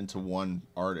turned into one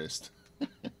artist.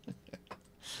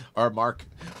 Or Mark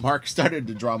started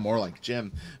to draw more like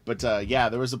Jim. But yeah,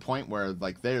 there was a point where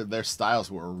like their styles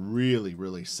were really,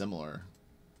 really similar.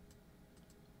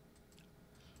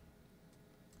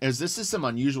 This is some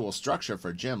unusual structure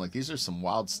for Jim. Like, these are some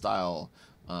wild style,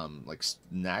 like,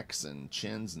 necks and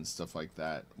chins and stuff like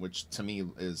that, which, to me,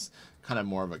 is kind of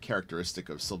more of a characteristic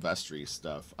of Silvestri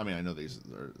stuff. I mean, I know these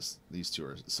two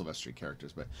are Silvestri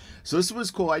characters, but... So this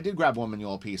was cool. I did grab one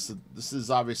mignola piece. This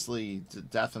is, obviously,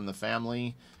 Death in the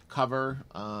Family cover,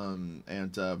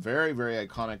 and a very, very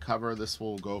iconic cover. This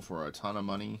will go for a ton of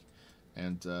money,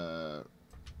 and...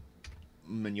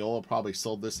 Mignola probably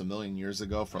sold this a million years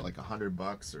ago for like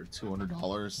 $100 or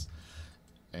 $200,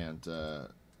 and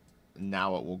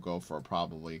now it will go for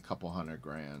probably a couple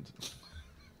 $100,000.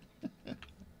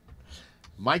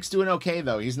 Mike's doing okay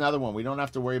though. He's another one. We don't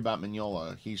have to worry about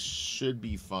Mignola. He should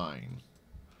be fine.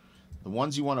 The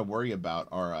ones you want to worry about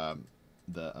are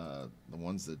the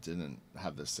ones that didn't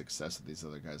have the success of these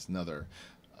other guys.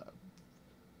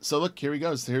 So look, here he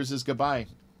goes. Here's his goodbye.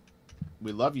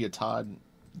 We love you, Todd.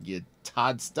 You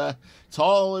Toddsta. To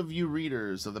all of you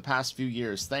readers of the past few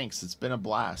years, thanks. It's been a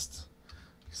blast.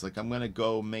 He's like, I'm going to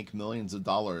go make millions of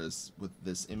dollars with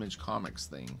this Image Comics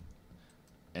thing.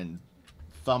 And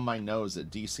thumb my nose at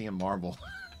DC and Marvel.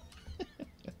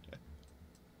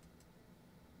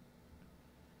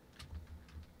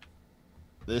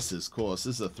 This is cool. This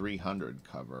is a 300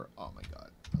 cover. Oh my god.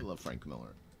 I love Frank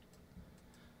Miller.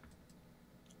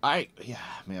 Yeah,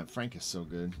 man, Frank is so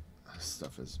good. This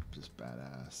stuff is just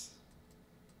badass.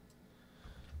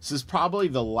 This is probably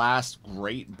the last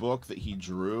great book that he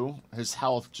drew. His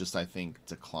health just, I think,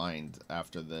 declined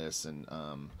after this, and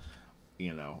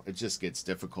you know, it just gets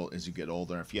difficult as you get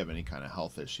older. If you have any kind of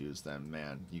health issues, then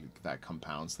man, that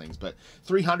compounds things. But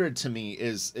 300 to me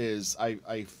is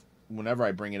whenever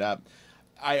I bring it up,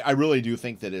 I really do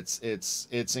think that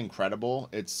it's incredible.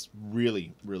 It's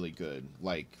really, really good.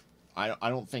 Like, I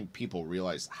don't think people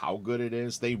realize how good it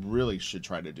is. They really should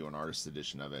try to do an artist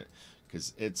edition of it,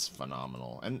 because it's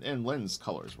phenomenal. And Lynn's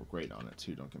colors were great on it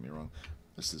too, don't get me wrong.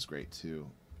 This is great too.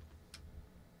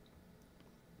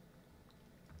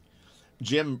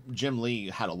 Jim Lee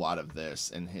had a lot of this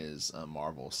in his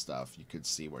Marvel stuff. You could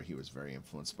see where he was very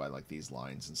influenced by like these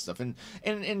lines and stuff.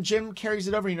 And Jim carries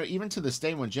it over, you know, even to this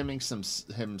day when Jim inks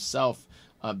himself,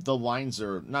 the lines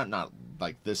are not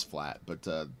like this flat, but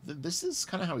this is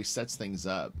kind of how he sets things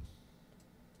up.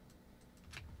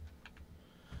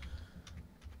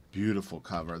 Beautiful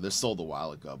cover. This sold a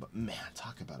while ago, but man,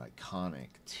 talk about iconic,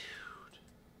 dude.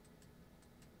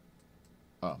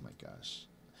 Oh my gosh.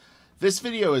 This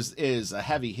video is a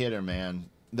heavy hitter,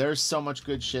 man. There's so much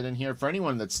good shit in here. For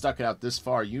anyone that's stuck it out this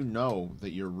far, you know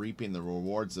that you're reaping the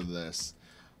rewards of this.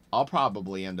 I'll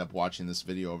probably end up watching this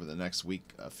video over the next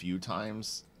week a few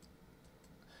times,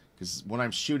 because when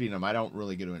I'm shooting them, I don't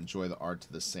really get to enjoy the art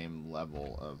to the same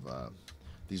level of...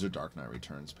 these are Dark Knight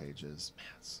Returns pages. Man,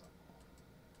 it's so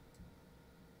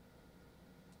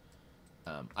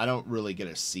cool. I don't really get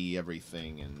to see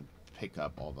everything and pick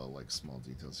up all the like small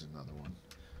details. There's another one.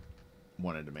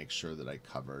 Wanted to make sure that I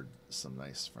covered some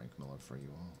nice Frank Miller for you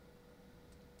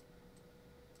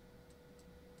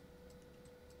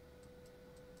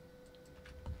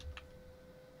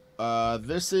all.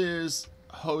 This is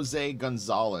Jose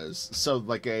Gonzalez. So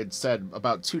like I had said,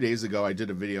 about 2 days ago I did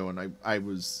a video and I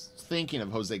was thinking of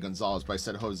Jose Gonzalez, but I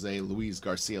said Jose Luis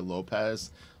Garcia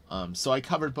Lopez. So I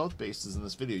covered both bases in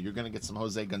this video. You're going to get some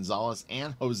Jose Gonzalez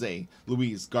and Jose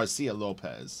Luis Garcia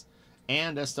Lopez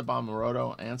and Esteban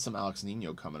Marato and some Alex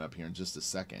Nino coming up here in just a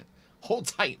second. Hold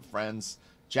tight, friends.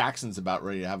 Jackson's about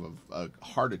ready to have a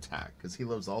heart attack because he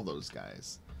loves all those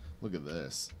guys. Look at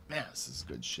this. Man, this is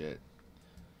good shit.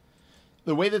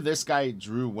 The way that this guy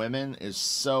drew women is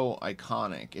so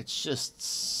iconic. It's just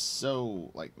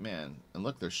so, like, man. And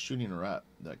look, they're shooting her up.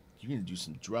 Like, you're going to do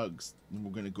some drugs. And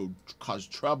we're going to go cause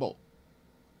trouble.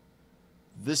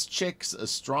 This chick's a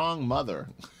strong mother.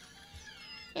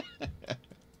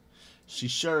 She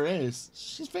sure is.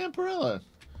 She's Vampirella.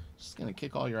 She's going to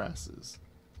kick all your asses.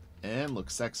 And look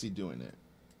sexy doing it.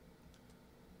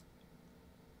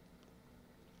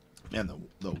 Man,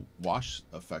 the wash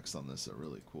effects on this are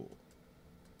really cool.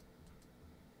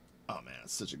 Oh, man,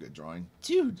 it's such a good drawing.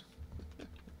 Dude. All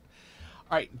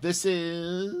right, this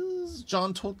is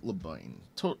John Totleben.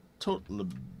 How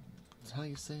do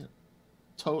you say it?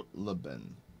 Totleben.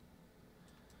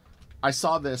 I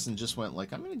saw this and just went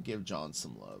like, I'm going to give John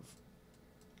some love.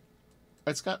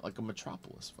 It's got like a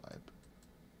Metropolis vibe.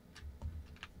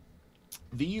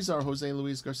 These are Jose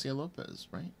Luis Garcia Lopez,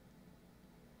 right?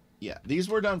 Yeah, these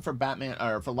were done for Batman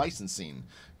or for licensing,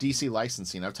 DC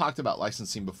licensing. I've talked about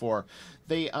licensing before.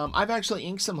 I've actually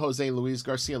inked some Jose Luis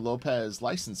Garcia Lopez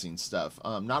licensing stuff.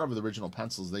 Not over the original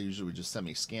pencils. They usually would just send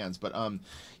me scans. But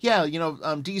yeah, you know,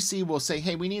 DC will say,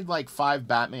 hey, we need like 5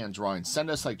 Batman drawings. Send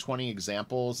us like 20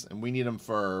 examples, and we need them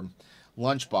for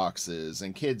lunchboxes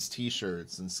and kids'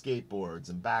 T-shirts and skateboards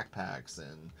and backpacks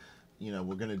and. You know,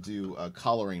 we're gonna do a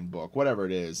coloring book, whatever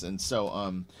it is, and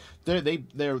so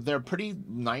they're pretty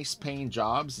nice paying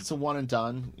jobs. It's a one and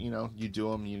done. You know, you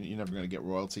do them, you're never gonna get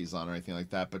royalties on or anything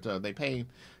like that. But they pay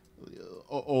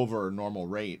over normal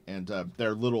rate, and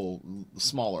they're little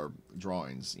smaller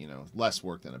drawings. You know, less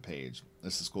work than a page.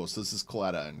 This is cool. So this is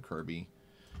Coletta and Kirby.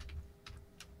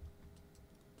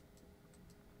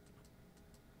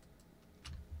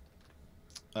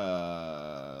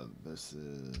 This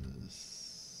is.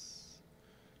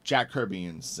 Jack Kirby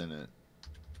and Senate.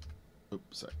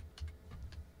 Oops, sorry.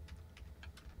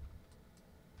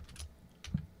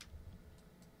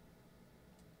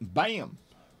 Bam!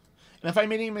 And if I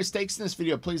made any mistakes in this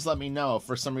video, please let me know. If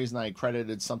for some reason I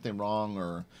credited something wrong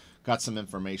or got some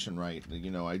information right.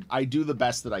 You know, I do the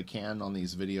best that I can on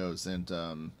these videos,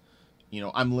 and you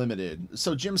know, I'm limited.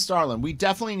 So Jim Starlin, we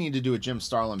definitely need to do a Jim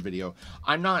Starlin video.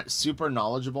 I'm not super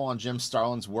knowledgeable on Jim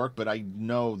Starlin's work, but I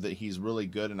know that he's really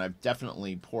good, and I've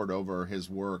definitely poured over his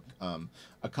work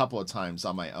a couple of times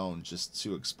on my own just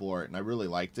to explore it, and I really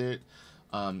liked it.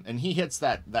 And he hits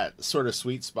that sort of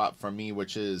sweet spot for me,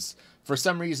 which is, for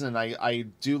some reason, I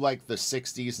do like the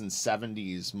 60s and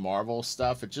 70s Marvel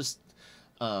stuff. It just...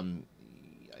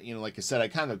 you know, like I said, I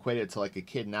kind of equate it to like a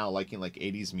kid now liking like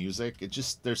 80s music. It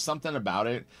just, there's something about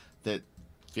it that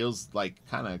feels like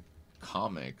kind of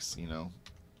comics, you know.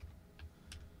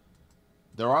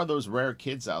 There are those rare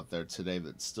kids out there today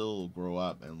that still grow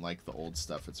up and like the old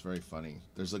stuff. It's very funny.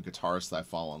 There's a guitarist that I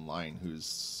follow online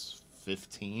who's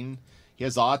 15. He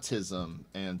has autism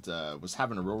and was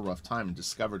having a real rough time and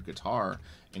discovered guitar.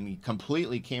 And he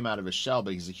completely came out of his shell,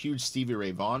 but he's a huge Stevie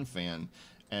Ray Vaughan fan.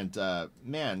 And,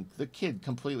 man, the kid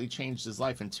completely changed his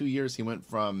life. In 2 years, he went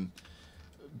from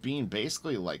being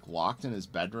basically, like, locked in his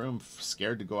bedroom,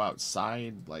 scared to go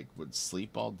outside, like, would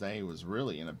sleep all day, was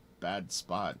really in a bad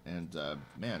spot. And,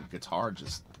 man, guitar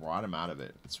just brought him out of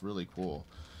it. It's really cool.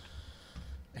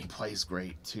 And he plays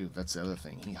great, too. That's the other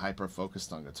thing. He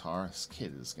hyper-focused on guitar. This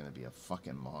kid is going to be a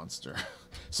fucking monster.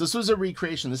 So this was a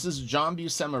recreation. This is John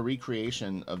Buscema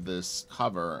recreation of this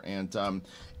cover. And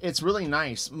it's really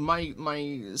nice.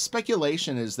 My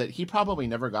speculation is that he probably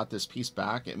never got this piece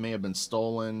back. It may have been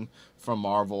stolen from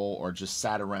Marvel or just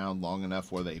sat around long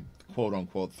enough where they,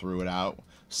 quote-unquote, threw it out.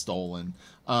 Stolen.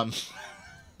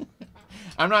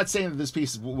 I'm not saying that this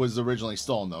piece was originally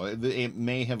stolen, though. It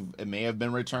may have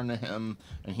been returned to him,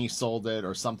 and he sold it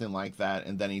or something like that,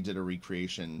 and then he did a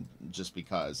recreation just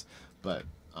because. But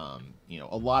you know,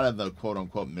 a lot of the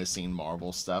quote-unquote missing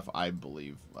Marvel stuff, I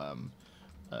believe,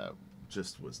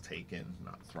 just was taken,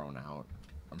 not thrown out.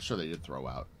 I'm sure they did throw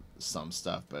out some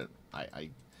stuff, but I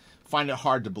find it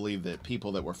hard to believe that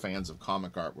people that were fans of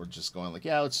comic art were just going like,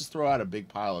 yeah, let's just throw out a big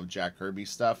pile of Jack Kirby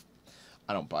stuff.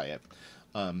 I don't buy it.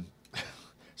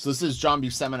 So this is John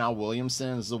Buscema and Al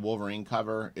Williamson. This is a Wolverine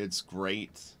cover. It's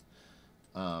great.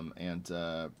 Yeah,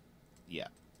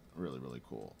 really, really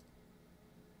cool.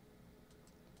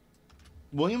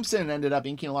 Williamson ended up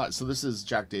inking a lot. So this is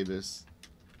Jack Davis.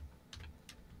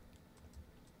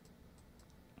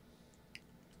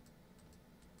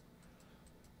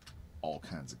 All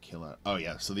kinds of killer. Oh,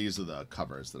 yeah. So these are the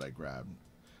covers that I grabbed.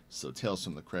 So Tales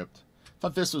from the Crypt.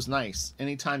 Thought this was nice.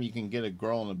 Anytime you can get a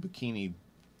girl in a bikini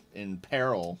in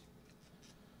peril,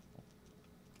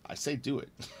 I say do it.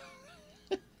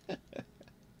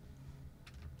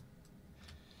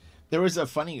 There was a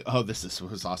funny... Oh, this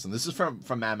was awesome. This is from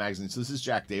Mad Magazine. So this is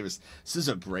Jack Davis. This is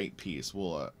a great piece.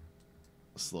 We'll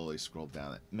slowly scroll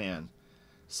down it. Man.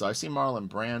 So I see Marlon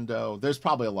Brando. There's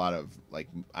probably a lot of, like,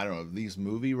 I don't know, these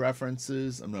movie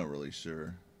references. I'm not really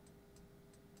sure.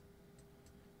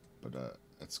 But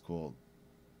that's cool.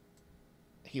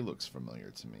 He looks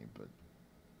familiar to me, but...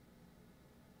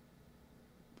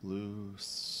 Blue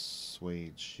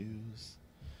suede shoes.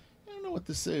 I don't know what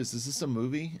this is. Is this a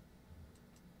movie?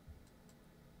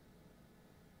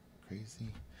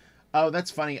 Crazy. Oh, that's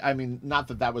funny. I mean, not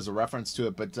that that was a reference to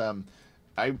it, but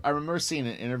I remember seeing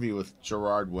an interview with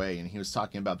Gerard Way, and he was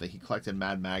talking about that he collected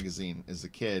Mad Magazine as a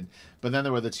kid, but then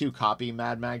there were the two copy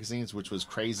Mad Magazines, which was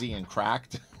Crazy and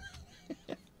Cracked.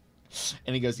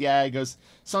 And he goes, yeah, he goes,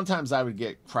 sometimes I would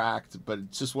get cracked, but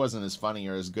it just wasn't as funny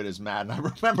or as good as Mad. And I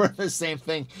remember the same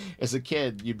thing as a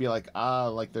kid. You'd be like,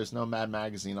 like there's no Mad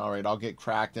Magazine. All right, I'll get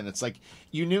cracked. And it's like,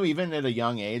 you knew even at a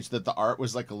young age that the art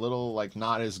was like a little like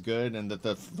not as good, and that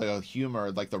the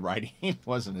humor, like the writing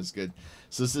wasn't as good.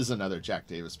 So this is another Jack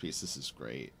Davis piece. This is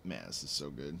great. Man, this is so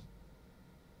good.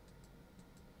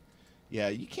 Yeah,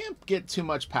 you can't get too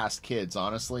much past kids,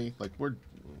 honestly. Like we're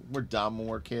dumb when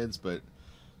we're kids, but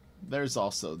there's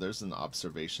an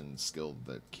observation skill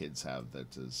that kids have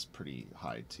that is pretty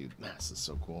high too. Man, this is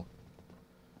so cool.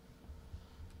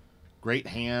 Great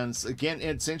hands. Again,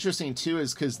 it's interesting too,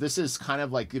 is because this is kind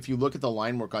of like, if you look at the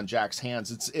line work on Jack's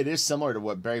hands, it is similar to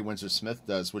what Barry Windsor Smith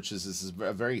does, which is this is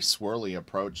a very swirly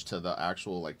approach to the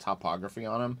actual like topography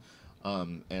on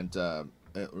him, and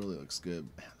it really looks good.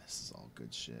 Man, this is all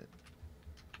good shit.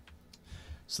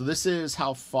 So this is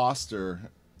Hal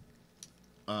Foster.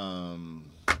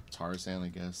 Tarzan, I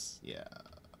guess. Yeah.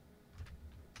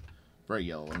 Very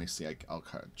yellow. Let me see. I'll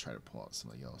try to pull out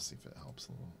some of the yellow, see if it helps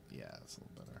a little. Yeah, it's a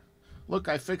little better. Look,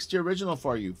 I fixed your original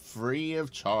for you. Free of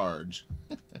charge.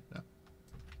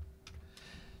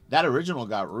 That original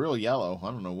got real yellow. I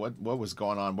don't know what was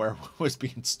going on. Where it was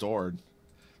being stored.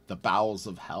 The bowels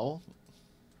of hell?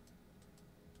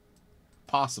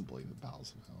 Possibly the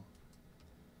bowels of hell.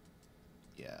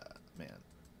 Yeah, man.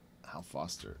 Hal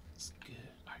Foster is good.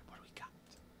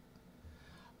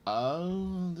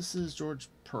 Oh, this is George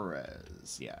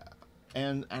Perez. Yeah.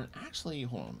 And actually,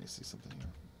 hold on, let me see something here.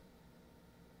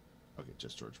 Okay,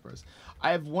 just George Perez.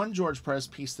 I have one George Perez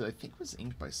piece that I think was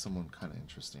inked by someone kind of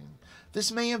interesting.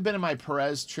 This may have been in my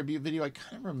Perez tribute video. I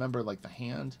kind of remember, like, the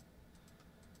hand.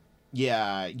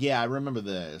 Yeah, I remember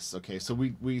this. Okay, so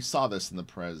we saw this in the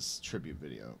Perez tribute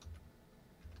video.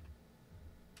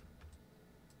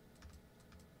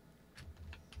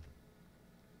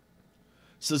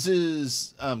 So this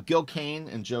is Gil Kane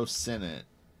and Joe Sinnott.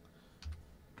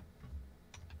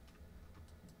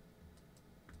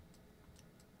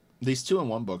 These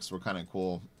 2-in-1 books were kind of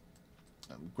cool.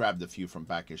 Grabbed a few from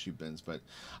back issue bins, but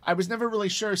I was never really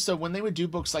sure. So when they would do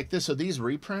books like this, so these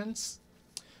reprints,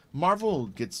 Marvel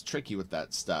gets tricky with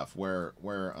that stuff where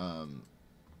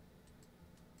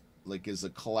like as a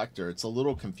collector, it's a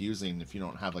little confusing if you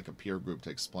don't have like a peer group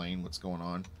to explain what's going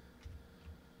on.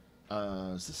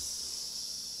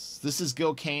 This is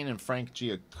Gil Kane and Frank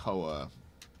Giacoa.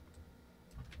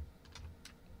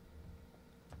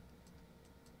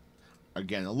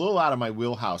 Again, a little out of my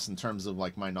wheelhouse in terms of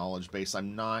like my knowledge base.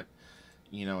 I'm not,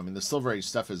 you know, I mean, the Silver Age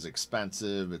stuff is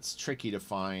expensive. It's tricky to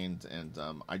find, and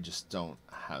I just don't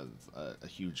have a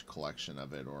huge collection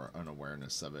of it or an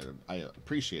awareness of it. I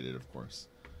appreciate it, of course.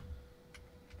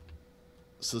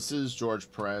 So this is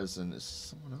George Perez, and is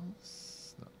someone else?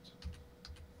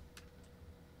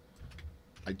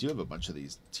 I do have a bunch of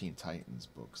these Teen Titans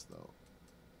books, though.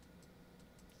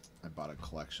 I bought a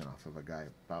collection off of a guy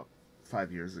about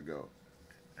 5 years ago.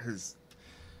 His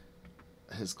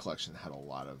collection had a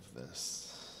lot of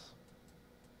this.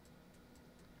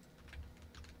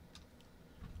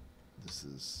 This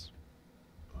is...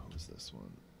 What was this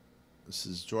one? This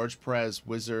is George Perez,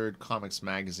 Wizard Comics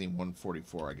Magazine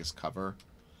 144, I guess, cover.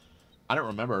 I don't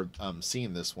remember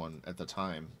seeing this one at the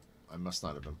time. I must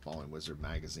not have been following Wizard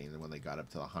Magazine when they got up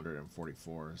to the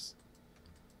 144s.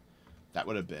 That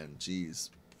would have been, geez,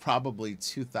 probably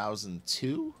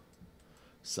 2002.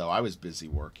 So I was busy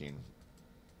working.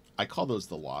 I call those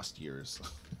the lost years.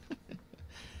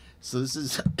 So this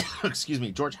is, excuse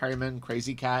me, George Harriman,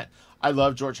 Crazy Cat. I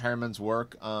love George Harriman's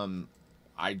work.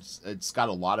 I it's got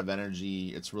a lot of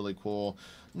energy. It's really cool.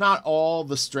 Not all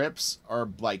the strips are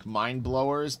like mind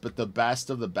blowers, but the best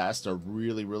of the best are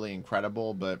really, really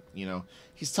incredible. But you know,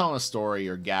 he's telling a story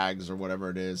or gags or whatever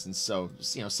it is, and so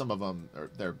you know, some of them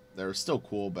they're still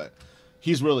cool, but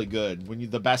he's really good. When you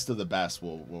the best of the best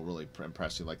will really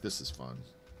impress you. Like, this is fun.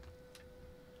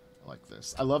 I like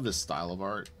this. I love this style of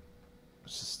art.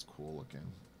 It's just cool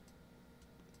looking.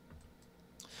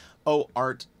 Oh,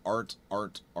 art.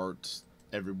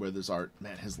 Everywhere there's art.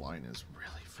 Man, his line is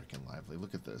really freaking lively.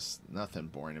 Look at this. Nothing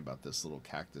boring about this little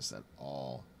cactus at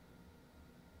all.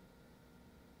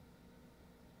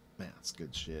 Man, it's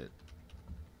good shit.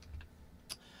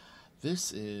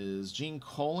 This is Gene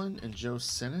Colan and Joe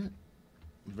Sinnott.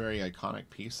 Very iconic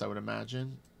piece, I would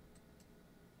imagine.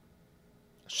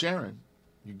 Sharon,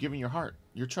 you're giving your heart,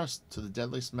 your trust to the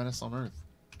deadliest menace on Earth.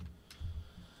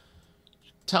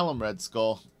 Tell him, Red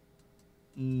Skull.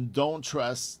 Don't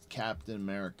trust Captain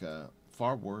America.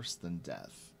 Far worse than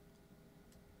death.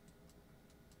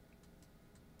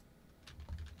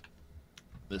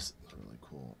 This is really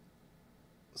cool.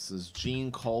 This is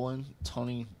Gene Colan,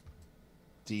 Tony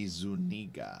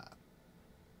DiZuniga.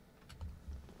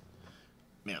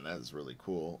 Man, that is really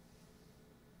cool.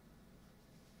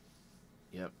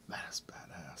 Yep, that is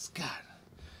badass. God,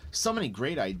 so many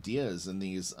great ideas in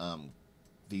these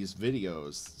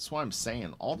videos. That's why I'm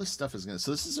saying all this stuff is gonna.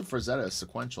 So this is a Frazetta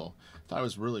sequential. Thought it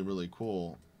was really, really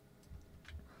cool.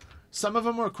 Some of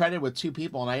them were credited with 2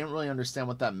 people, and I didn't really understand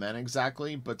what that meant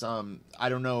exactly. But I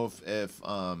don't know if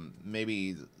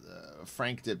maybe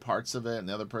Frank did parts of it and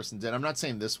the other person did. I'm not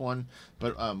saying this one,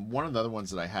 but one of the other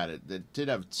ones that I had, it did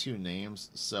have 2 names.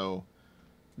 So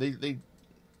they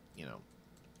you know,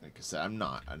 like I said, I'm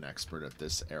not an expert at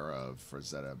this era of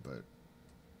Frazetta, but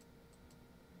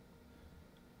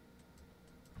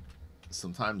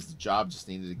sometimes the job just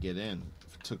needed to get in.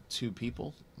 If it took 2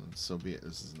 people, and so be it.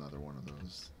 This is another one of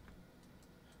those.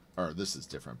 Or this is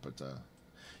different, but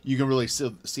you can really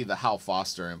see the Hal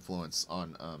Foster influence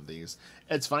on these.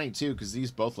 It's funny, too, because these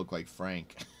both look like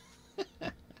Frank.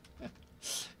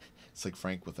 It's like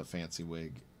Frank with a fancy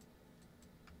wig.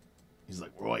 He's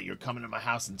like, Roy, you're coming to my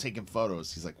house and taking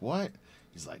photos. He's like, what?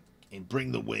 He's like, and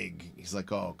bring the wig. He's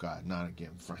like, oh, God, not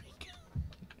again, Frank.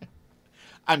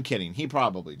 I'm kidding. He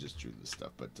probably just drew this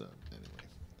stuff, but anyway.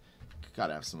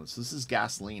 Gotta have someone. So this is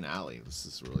Gasoline Alley. This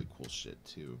is really cool shit,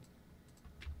 too.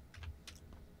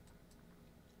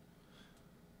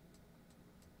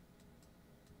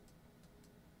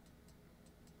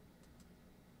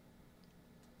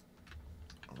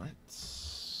 Alright.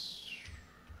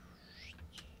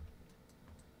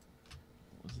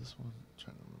 What was this one? I'm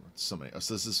trying to remember. So many. Oh,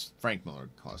 so this is Frank Miller,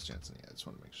 Klaus Janson. Yeah, I just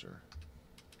want to make sure.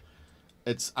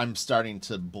 I'm starting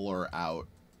to blur out.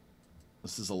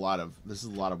 This is a lot of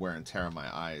wear and tear on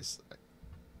my eyes.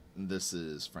 This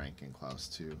is Frank and Klaus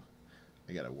too.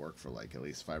 I gotta work for like at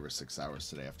least 5 or 6 hours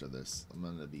today after this. I'm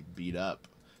gonna be beat up.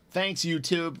 Thanks,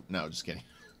 YouTube. No, just kidding.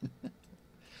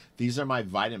 These are my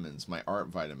vitamins, my art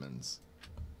vitamins.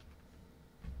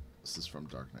 This is from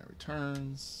Dark Knight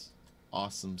Returns.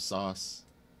 Awesome sauce.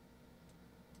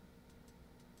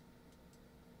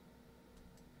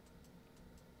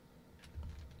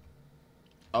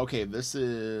 Okay, this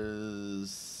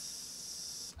is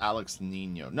Alex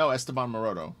Nino. No, Esteban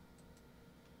Marato.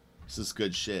 This is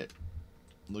good shit.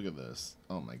 Look at this.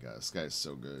 Oh my god, this guy's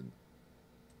so good.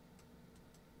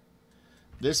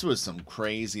 This was some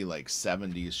crazy like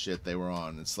 70s shit they were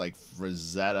on. It's like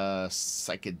Frazetta,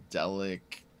 psychedelic,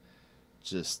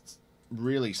 just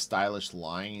really stylish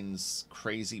lines,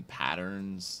 crazy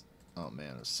patterns. Oh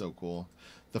man, it's so cool.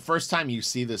 The first time you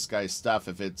see this guy's stuff,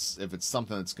 if it's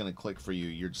something that's gonna click for you,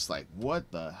 you're just like,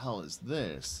 what the hell is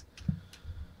this?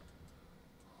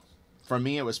 For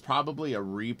me, it was probably a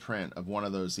reprint of one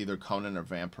of those either Conan or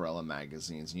Vampirella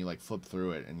magazines, and you like flip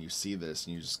through it and you see this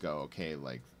and you just go, okay,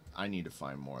 like I need to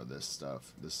find more of this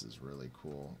stuff. This is really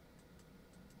cool.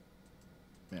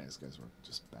 Man, these guys were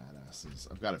just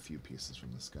badasses. I've got a few pieces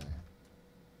from this guy.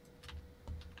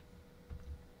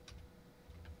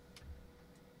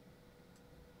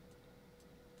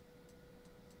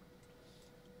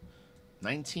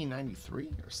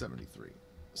 $1993 or 73?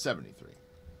 73.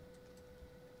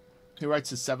 He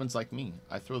writes his sevens like me.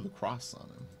 I throw the cross on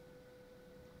him.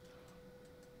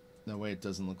 No way, it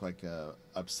doesn't look like a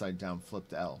upside down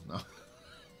flipped L. No.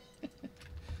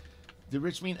 Did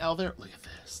Rich mean L there? Look at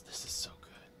this. This is so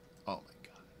good. Oh my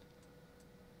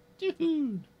god.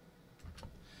 Dude.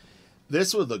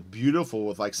 This would look beautiful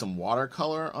with like some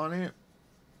watercolor on it.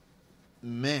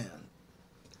 Man.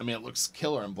 I mean, it looks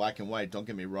killer in black and white. Don't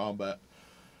get me wrong, but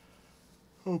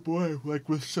oh boy, like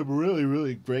with some really,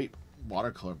 really great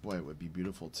Watercolor, boy, it would be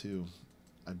beautiful too.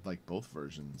 I'd like both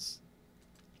versions.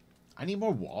 I need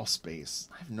more wall space.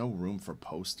 I have no room for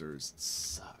posters. It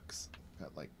sucks.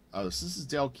 Got like, oh, so this is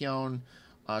Dale Keown.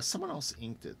 Someone else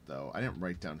inked it though. I didn't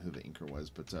write down who the inker was,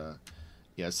 but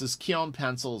yeah, this is Keown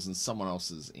pencils and someone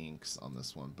else's inks on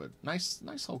this one. But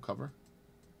nice whole cover.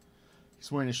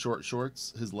 He's wearing his short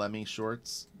shorts, his Lemmy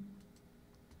shorts.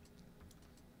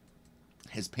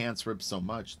 His pants ripped so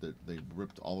much that they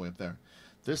ripped all the way up there.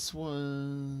 This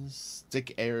was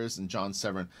Dick Ayers and John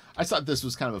Severin. I thought this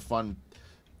was kind of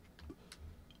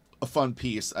a fun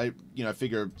piece. I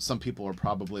figure some people are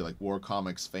probably like war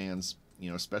comics fans,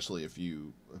 especially if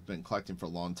you have been collecting for a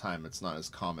long time. It's not as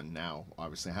common now.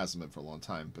 Obviously, it hasn't been for a long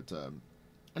time, but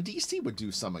DC would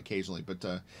do some occasionally. But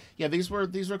yeah, these were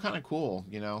kind of cool,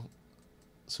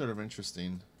 sort of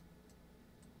interesting.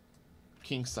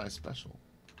 King size special.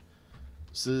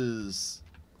 This is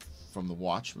from The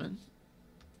Watchmen.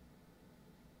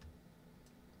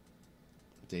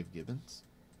 Dave Gibbons.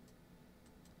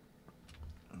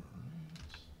 All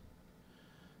right.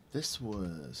 This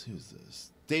was, who's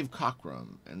this? Dave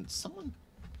Cockrum and someone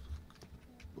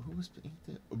who was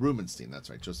Rubenstein. That's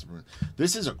right, Joseph Rubenstein.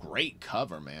 This is a great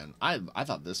cover, man. I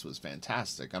thought this was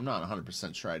fantastic. I'm not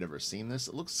 100% sure I'd ever seen this.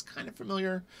 It looks kind of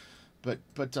familiar, but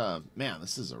man,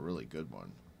 this is a really good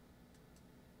one.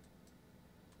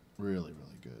 Really,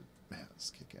 really good. Man,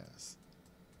 this kick-ass.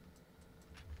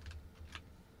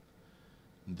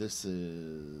 This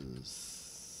is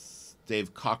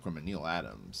Dave Cockrum and Neil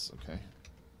Adams, okay?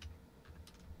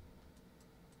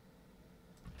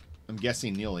 I'm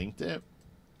guessing Neil inked it.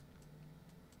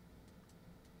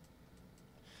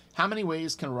 How many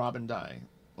ways can Robin die?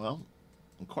 Well,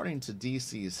 according to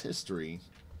DC's history,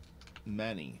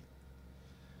 many.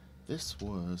 This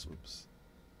was, whoops.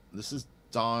 This is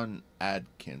Dan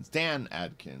Adkins.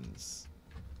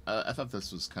 I thought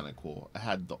this was kind of cool. It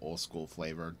had the old school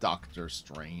flavor. Doctor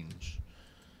Strange.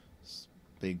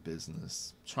 Big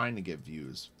business. Trying to get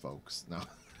views, folks. No.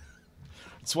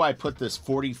 That's why I put this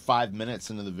 45 minutes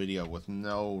into the video with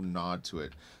no nod to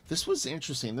it. This was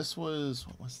interesting. This was,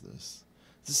 what was this?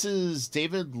 This is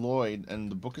David Lloyd,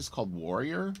 and the book is called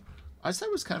Warrior. I thought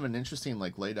it was kind of an interesting,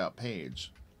 like, laid out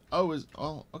page.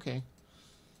 Oh, okay.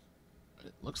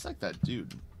 It looks like that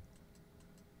dude.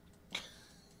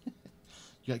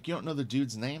 You don't know the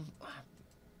dude's name? I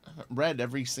haven't read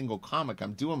every single comic.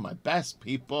 I'm doing my best,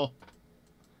 people.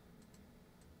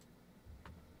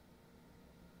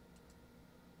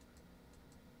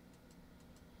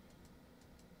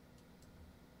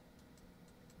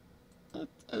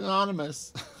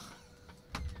 Anonymous.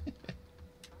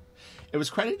 It was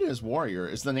credited as Warrior.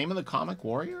 Is the name of the comic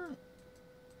Warrior?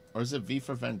 Or is it V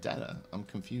for Vendetta? I'm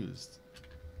confused.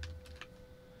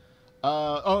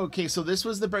 Okay, so this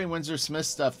was the Barry Windsor Smith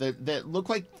stuff that looked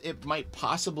like it might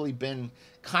possibly been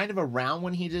kind of around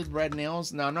when he did Red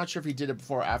Nails. Now, I'm not sure if he did it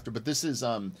before or after, but this is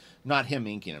not him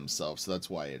inking himself, so that's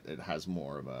why it has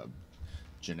more of a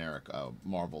generic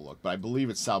Marvel look. But I believe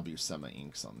it's Sal Buscema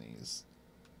inks on these.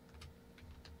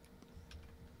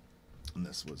 And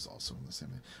this was also in the same.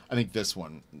 I think this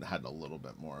one had a little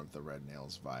bit more of the Red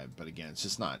Nails vibe, but again, it's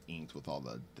just not inked with all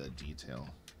the detail.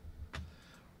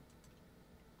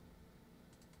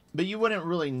 But you wouldn't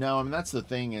really know. I mean, that's the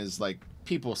thing is, like,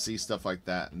 people see stuff like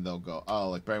that and they'll go, oh,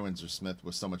 like, Barry Windsor Smith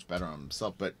was so much better on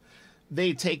himself. But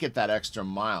they take it that extra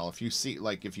mile. If you see,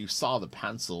 like, if you saw the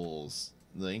pencils,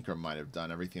 the inker might have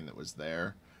done everything that was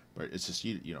there. But it's just,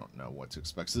 you don't know what to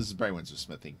expect. So this is Barry Windsor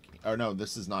Smith inking. Or no,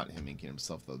 this is not him inking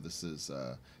himself, though. This is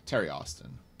Terry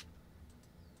Austin.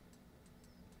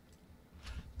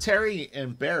 Terry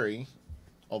and Barry,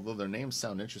 although their names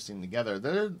sound interesting together,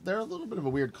 they're a little bit of a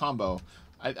weird combo.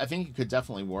 I think it could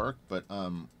definitely work, but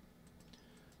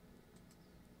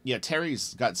yeah,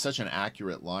 Terry's got such an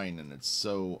accurate line, and it's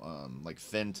so like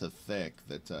thin to thick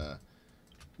that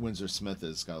Windsor Smith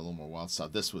has got a little more wild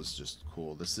stuff. This was just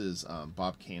cool. This is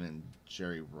Bob Kane and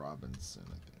Jerry Robinson,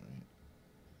 I think, right?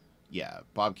 Yeah,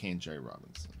 Bob Kane, Jerry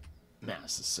Robinson. Man,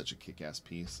 this is such a kick-ass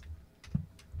piece.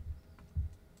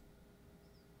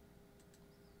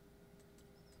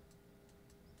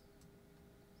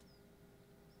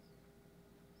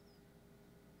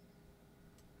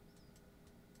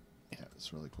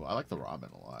 It's really cool. I like the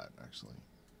Robin a lot, actually.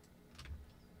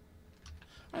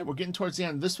 All right, we're getting towards the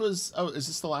end. This was... Oh, is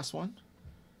this the last one?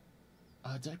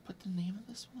 Did I put the name of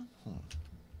this one?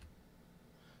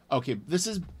 Okay, this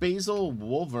is Basil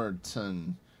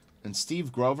Wolverton and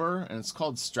Steve Grover, and it's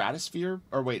called Stratosphere.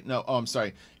 Or wait, no. Oh, I'm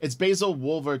sorry. It's Basil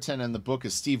Wolverton, and the book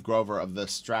is Steve Grover of the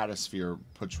Stratosphere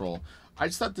Patrol. I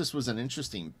just thought this was an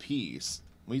interesting piece.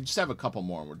 We just have a couple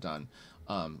more and we're done.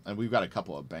 And we've got a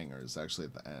couple of bangers actually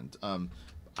at the end.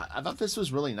 I thought this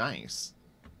was really nice.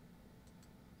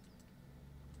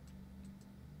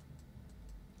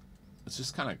 It's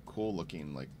just kind of cool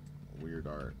looking, like weird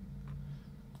art.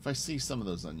 If I see some of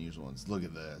those unusual ones, look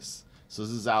at this. So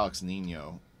this is Alex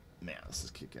Nino. Man, this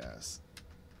is kick-ass.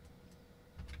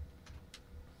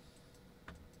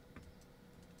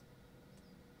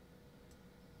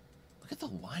 Look at the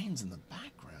lines in the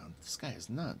background. This guy is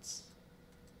nuts.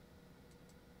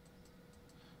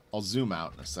 I'll zoom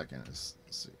out in a second.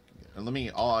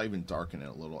 And I'll even darken it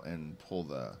a little and pull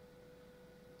the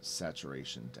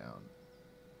saturation down.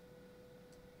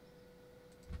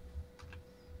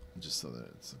 Just so that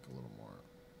it's like a little more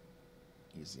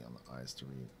easy on the eyes to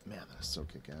read. Man, that is so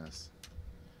kick-ass.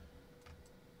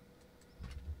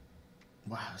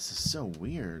 Wow, this is so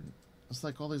weird. It's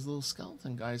like all these little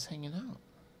skeleton guys hanging out.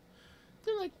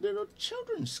 They're like little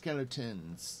children's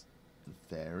skeletons. And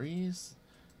fairies.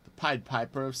 The Pied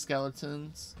Piper of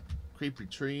skeletons. Creepy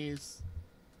trees.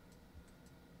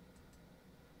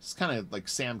 It's kind of like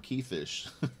Sam Keithish.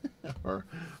 Or,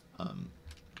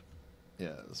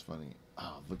 yeah, it's funny.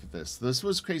 Oh, look at this. This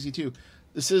was crazy too.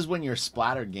 This is when your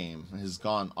splatter game has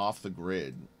gone off the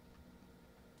grid.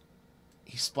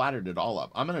 He splattered it all up.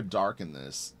 I'm going to darken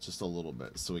this just a little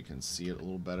bit so we can see it a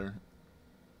little better.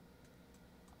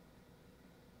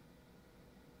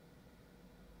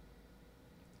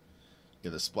 Yeah,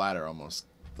 the splatter almost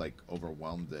like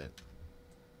overwhelmed it.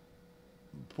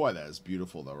 Boy, that is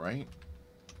beautiful though, right?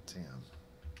 Damn.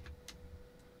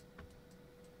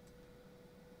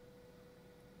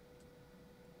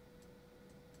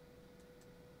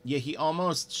 Yeah, he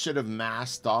almost should have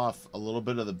masked off a little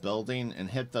bit of the building and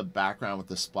hit the background with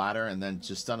the splatter, and then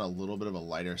just done a little bit of a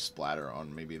lighter splatter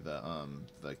on maybe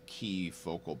the key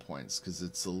focal points, because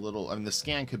it's a little. I mean, the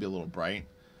scan could be a little bright.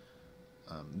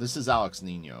 This is Alex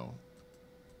Nino.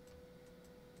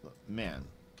 But man,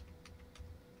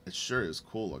 it sure is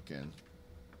cool looking.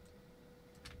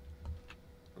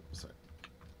 Oh, sorry.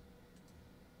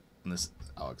 And this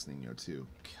Alex Nino too.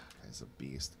 God. Is a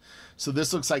beast. So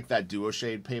this looks like that duo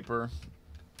shade paper.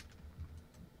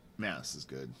 Man, this is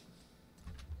good.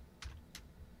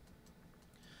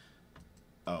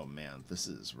 Oh man, this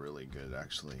is really good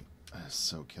actually. That's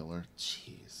so killer.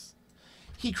 Jeez.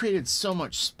 He created so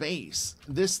much space.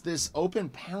 This open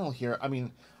panel here, I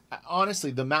mean,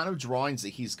 honestly, the amount of drawings that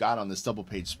he's got on this double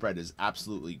page spread is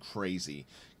absolutely crazy.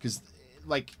 Because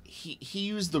like he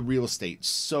used the real estate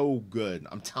so good.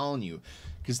 I'm telling you.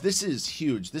 Because this is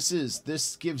huge.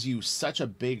 This gives you such a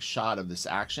big shot of this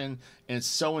action, and it's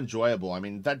so enjoyable. I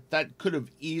mean, that could have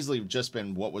easily just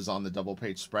been what was on the double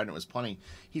page spread, and it was plenty.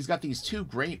 He's got these two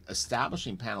great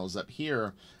establishing panels up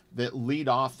here that lead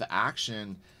off the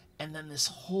action, and then this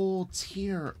whole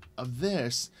tier of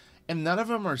this, and none of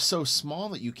them are so small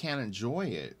that you can't enjoy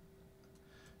it.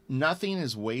 Nothing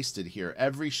is wasted here.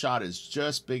 Every shot is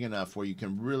just big enough where you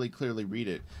can really clearly read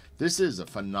it. This is a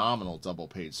phenomenal double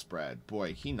page spread.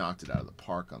 Boy, he knocked it out of the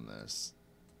park on this.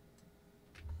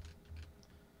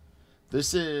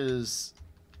 This is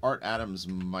Art Adams'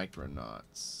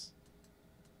 Micronauts.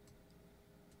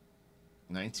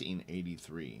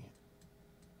 1983.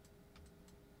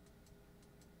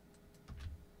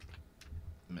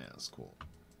 Man, that's cool.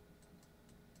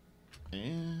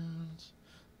 And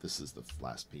this is the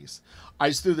last piece. I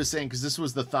just threw this in because this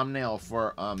was the thumbnail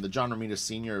for the John Romita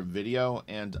Sr. video,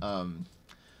 and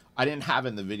I didn't have it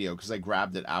in the video because I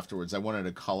grabbed it afterwards. I wanted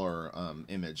a color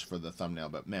image for the thumbnail,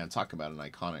 but man, talk about an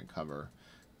iconic cover.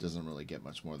 Doesn't really get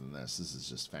much more than this. This is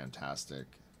just fantastic.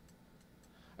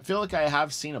 I feel like I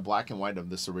have seen a black and white of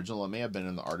this original. It may have been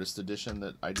in the artist edition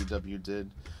that IDW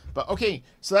did. But okay,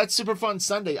 so that's Super Fun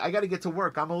Sunday. I got to get to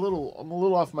work. I'm a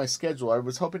little off my schedule. I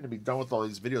was hoping to be done with all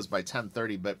these videos by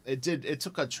 10:30, but it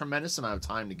took a tremendous amount of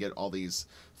time to get all these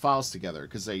files together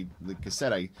because like I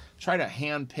said, I try to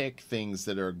hand pick things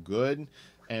that are good,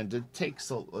 and it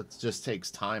just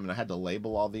takes time, and I had to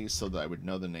label all these so that I would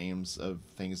know the names of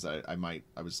things that I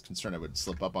was concerned I would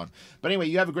slip up on. But anyway,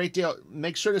 you have a great day.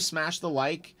 Make sure to smash the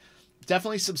like.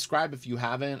 Definitely subscribe if you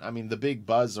haven't. I mean, the big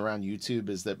buzz around YouTube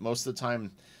is that most of the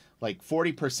time, like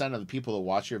 40% of the people that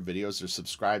watch your videos are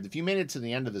subscribed. If you made it to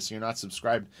the end of this and you're not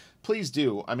subscribed, please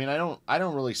do. I mean, I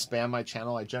don't really spam my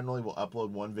channel. I generally will upload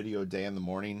one video a day in the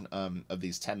morning of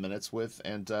these 10 minutes with,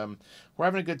 and we're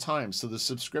having a good time. So the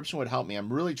subscription would help me.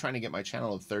 I'm really trying to get my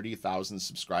channel to 30,000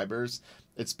 subscribers.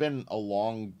 It's been a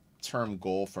long-term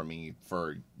goal for me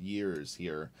for years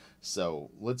here. So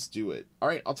let's do it. All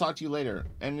right, I'll talk to you later.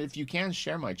 And if you can,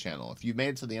 share my channel. If you made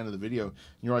it to the end of the video and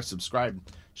you're already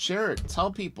subscribed, share it.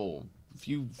 Tell people. If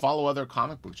you follow other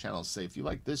comic book channels, say, if you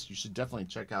like this, you should definitely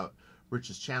check out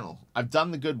Rich's channel. I've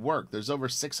done the good work. There's over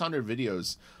 600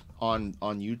 videos on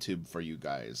YouTube for you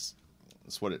guys.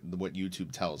 That's what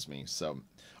YouTube tells me. So, all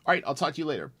right, I'll talk to you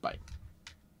later. Bye.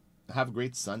 Have a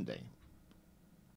great Sunday.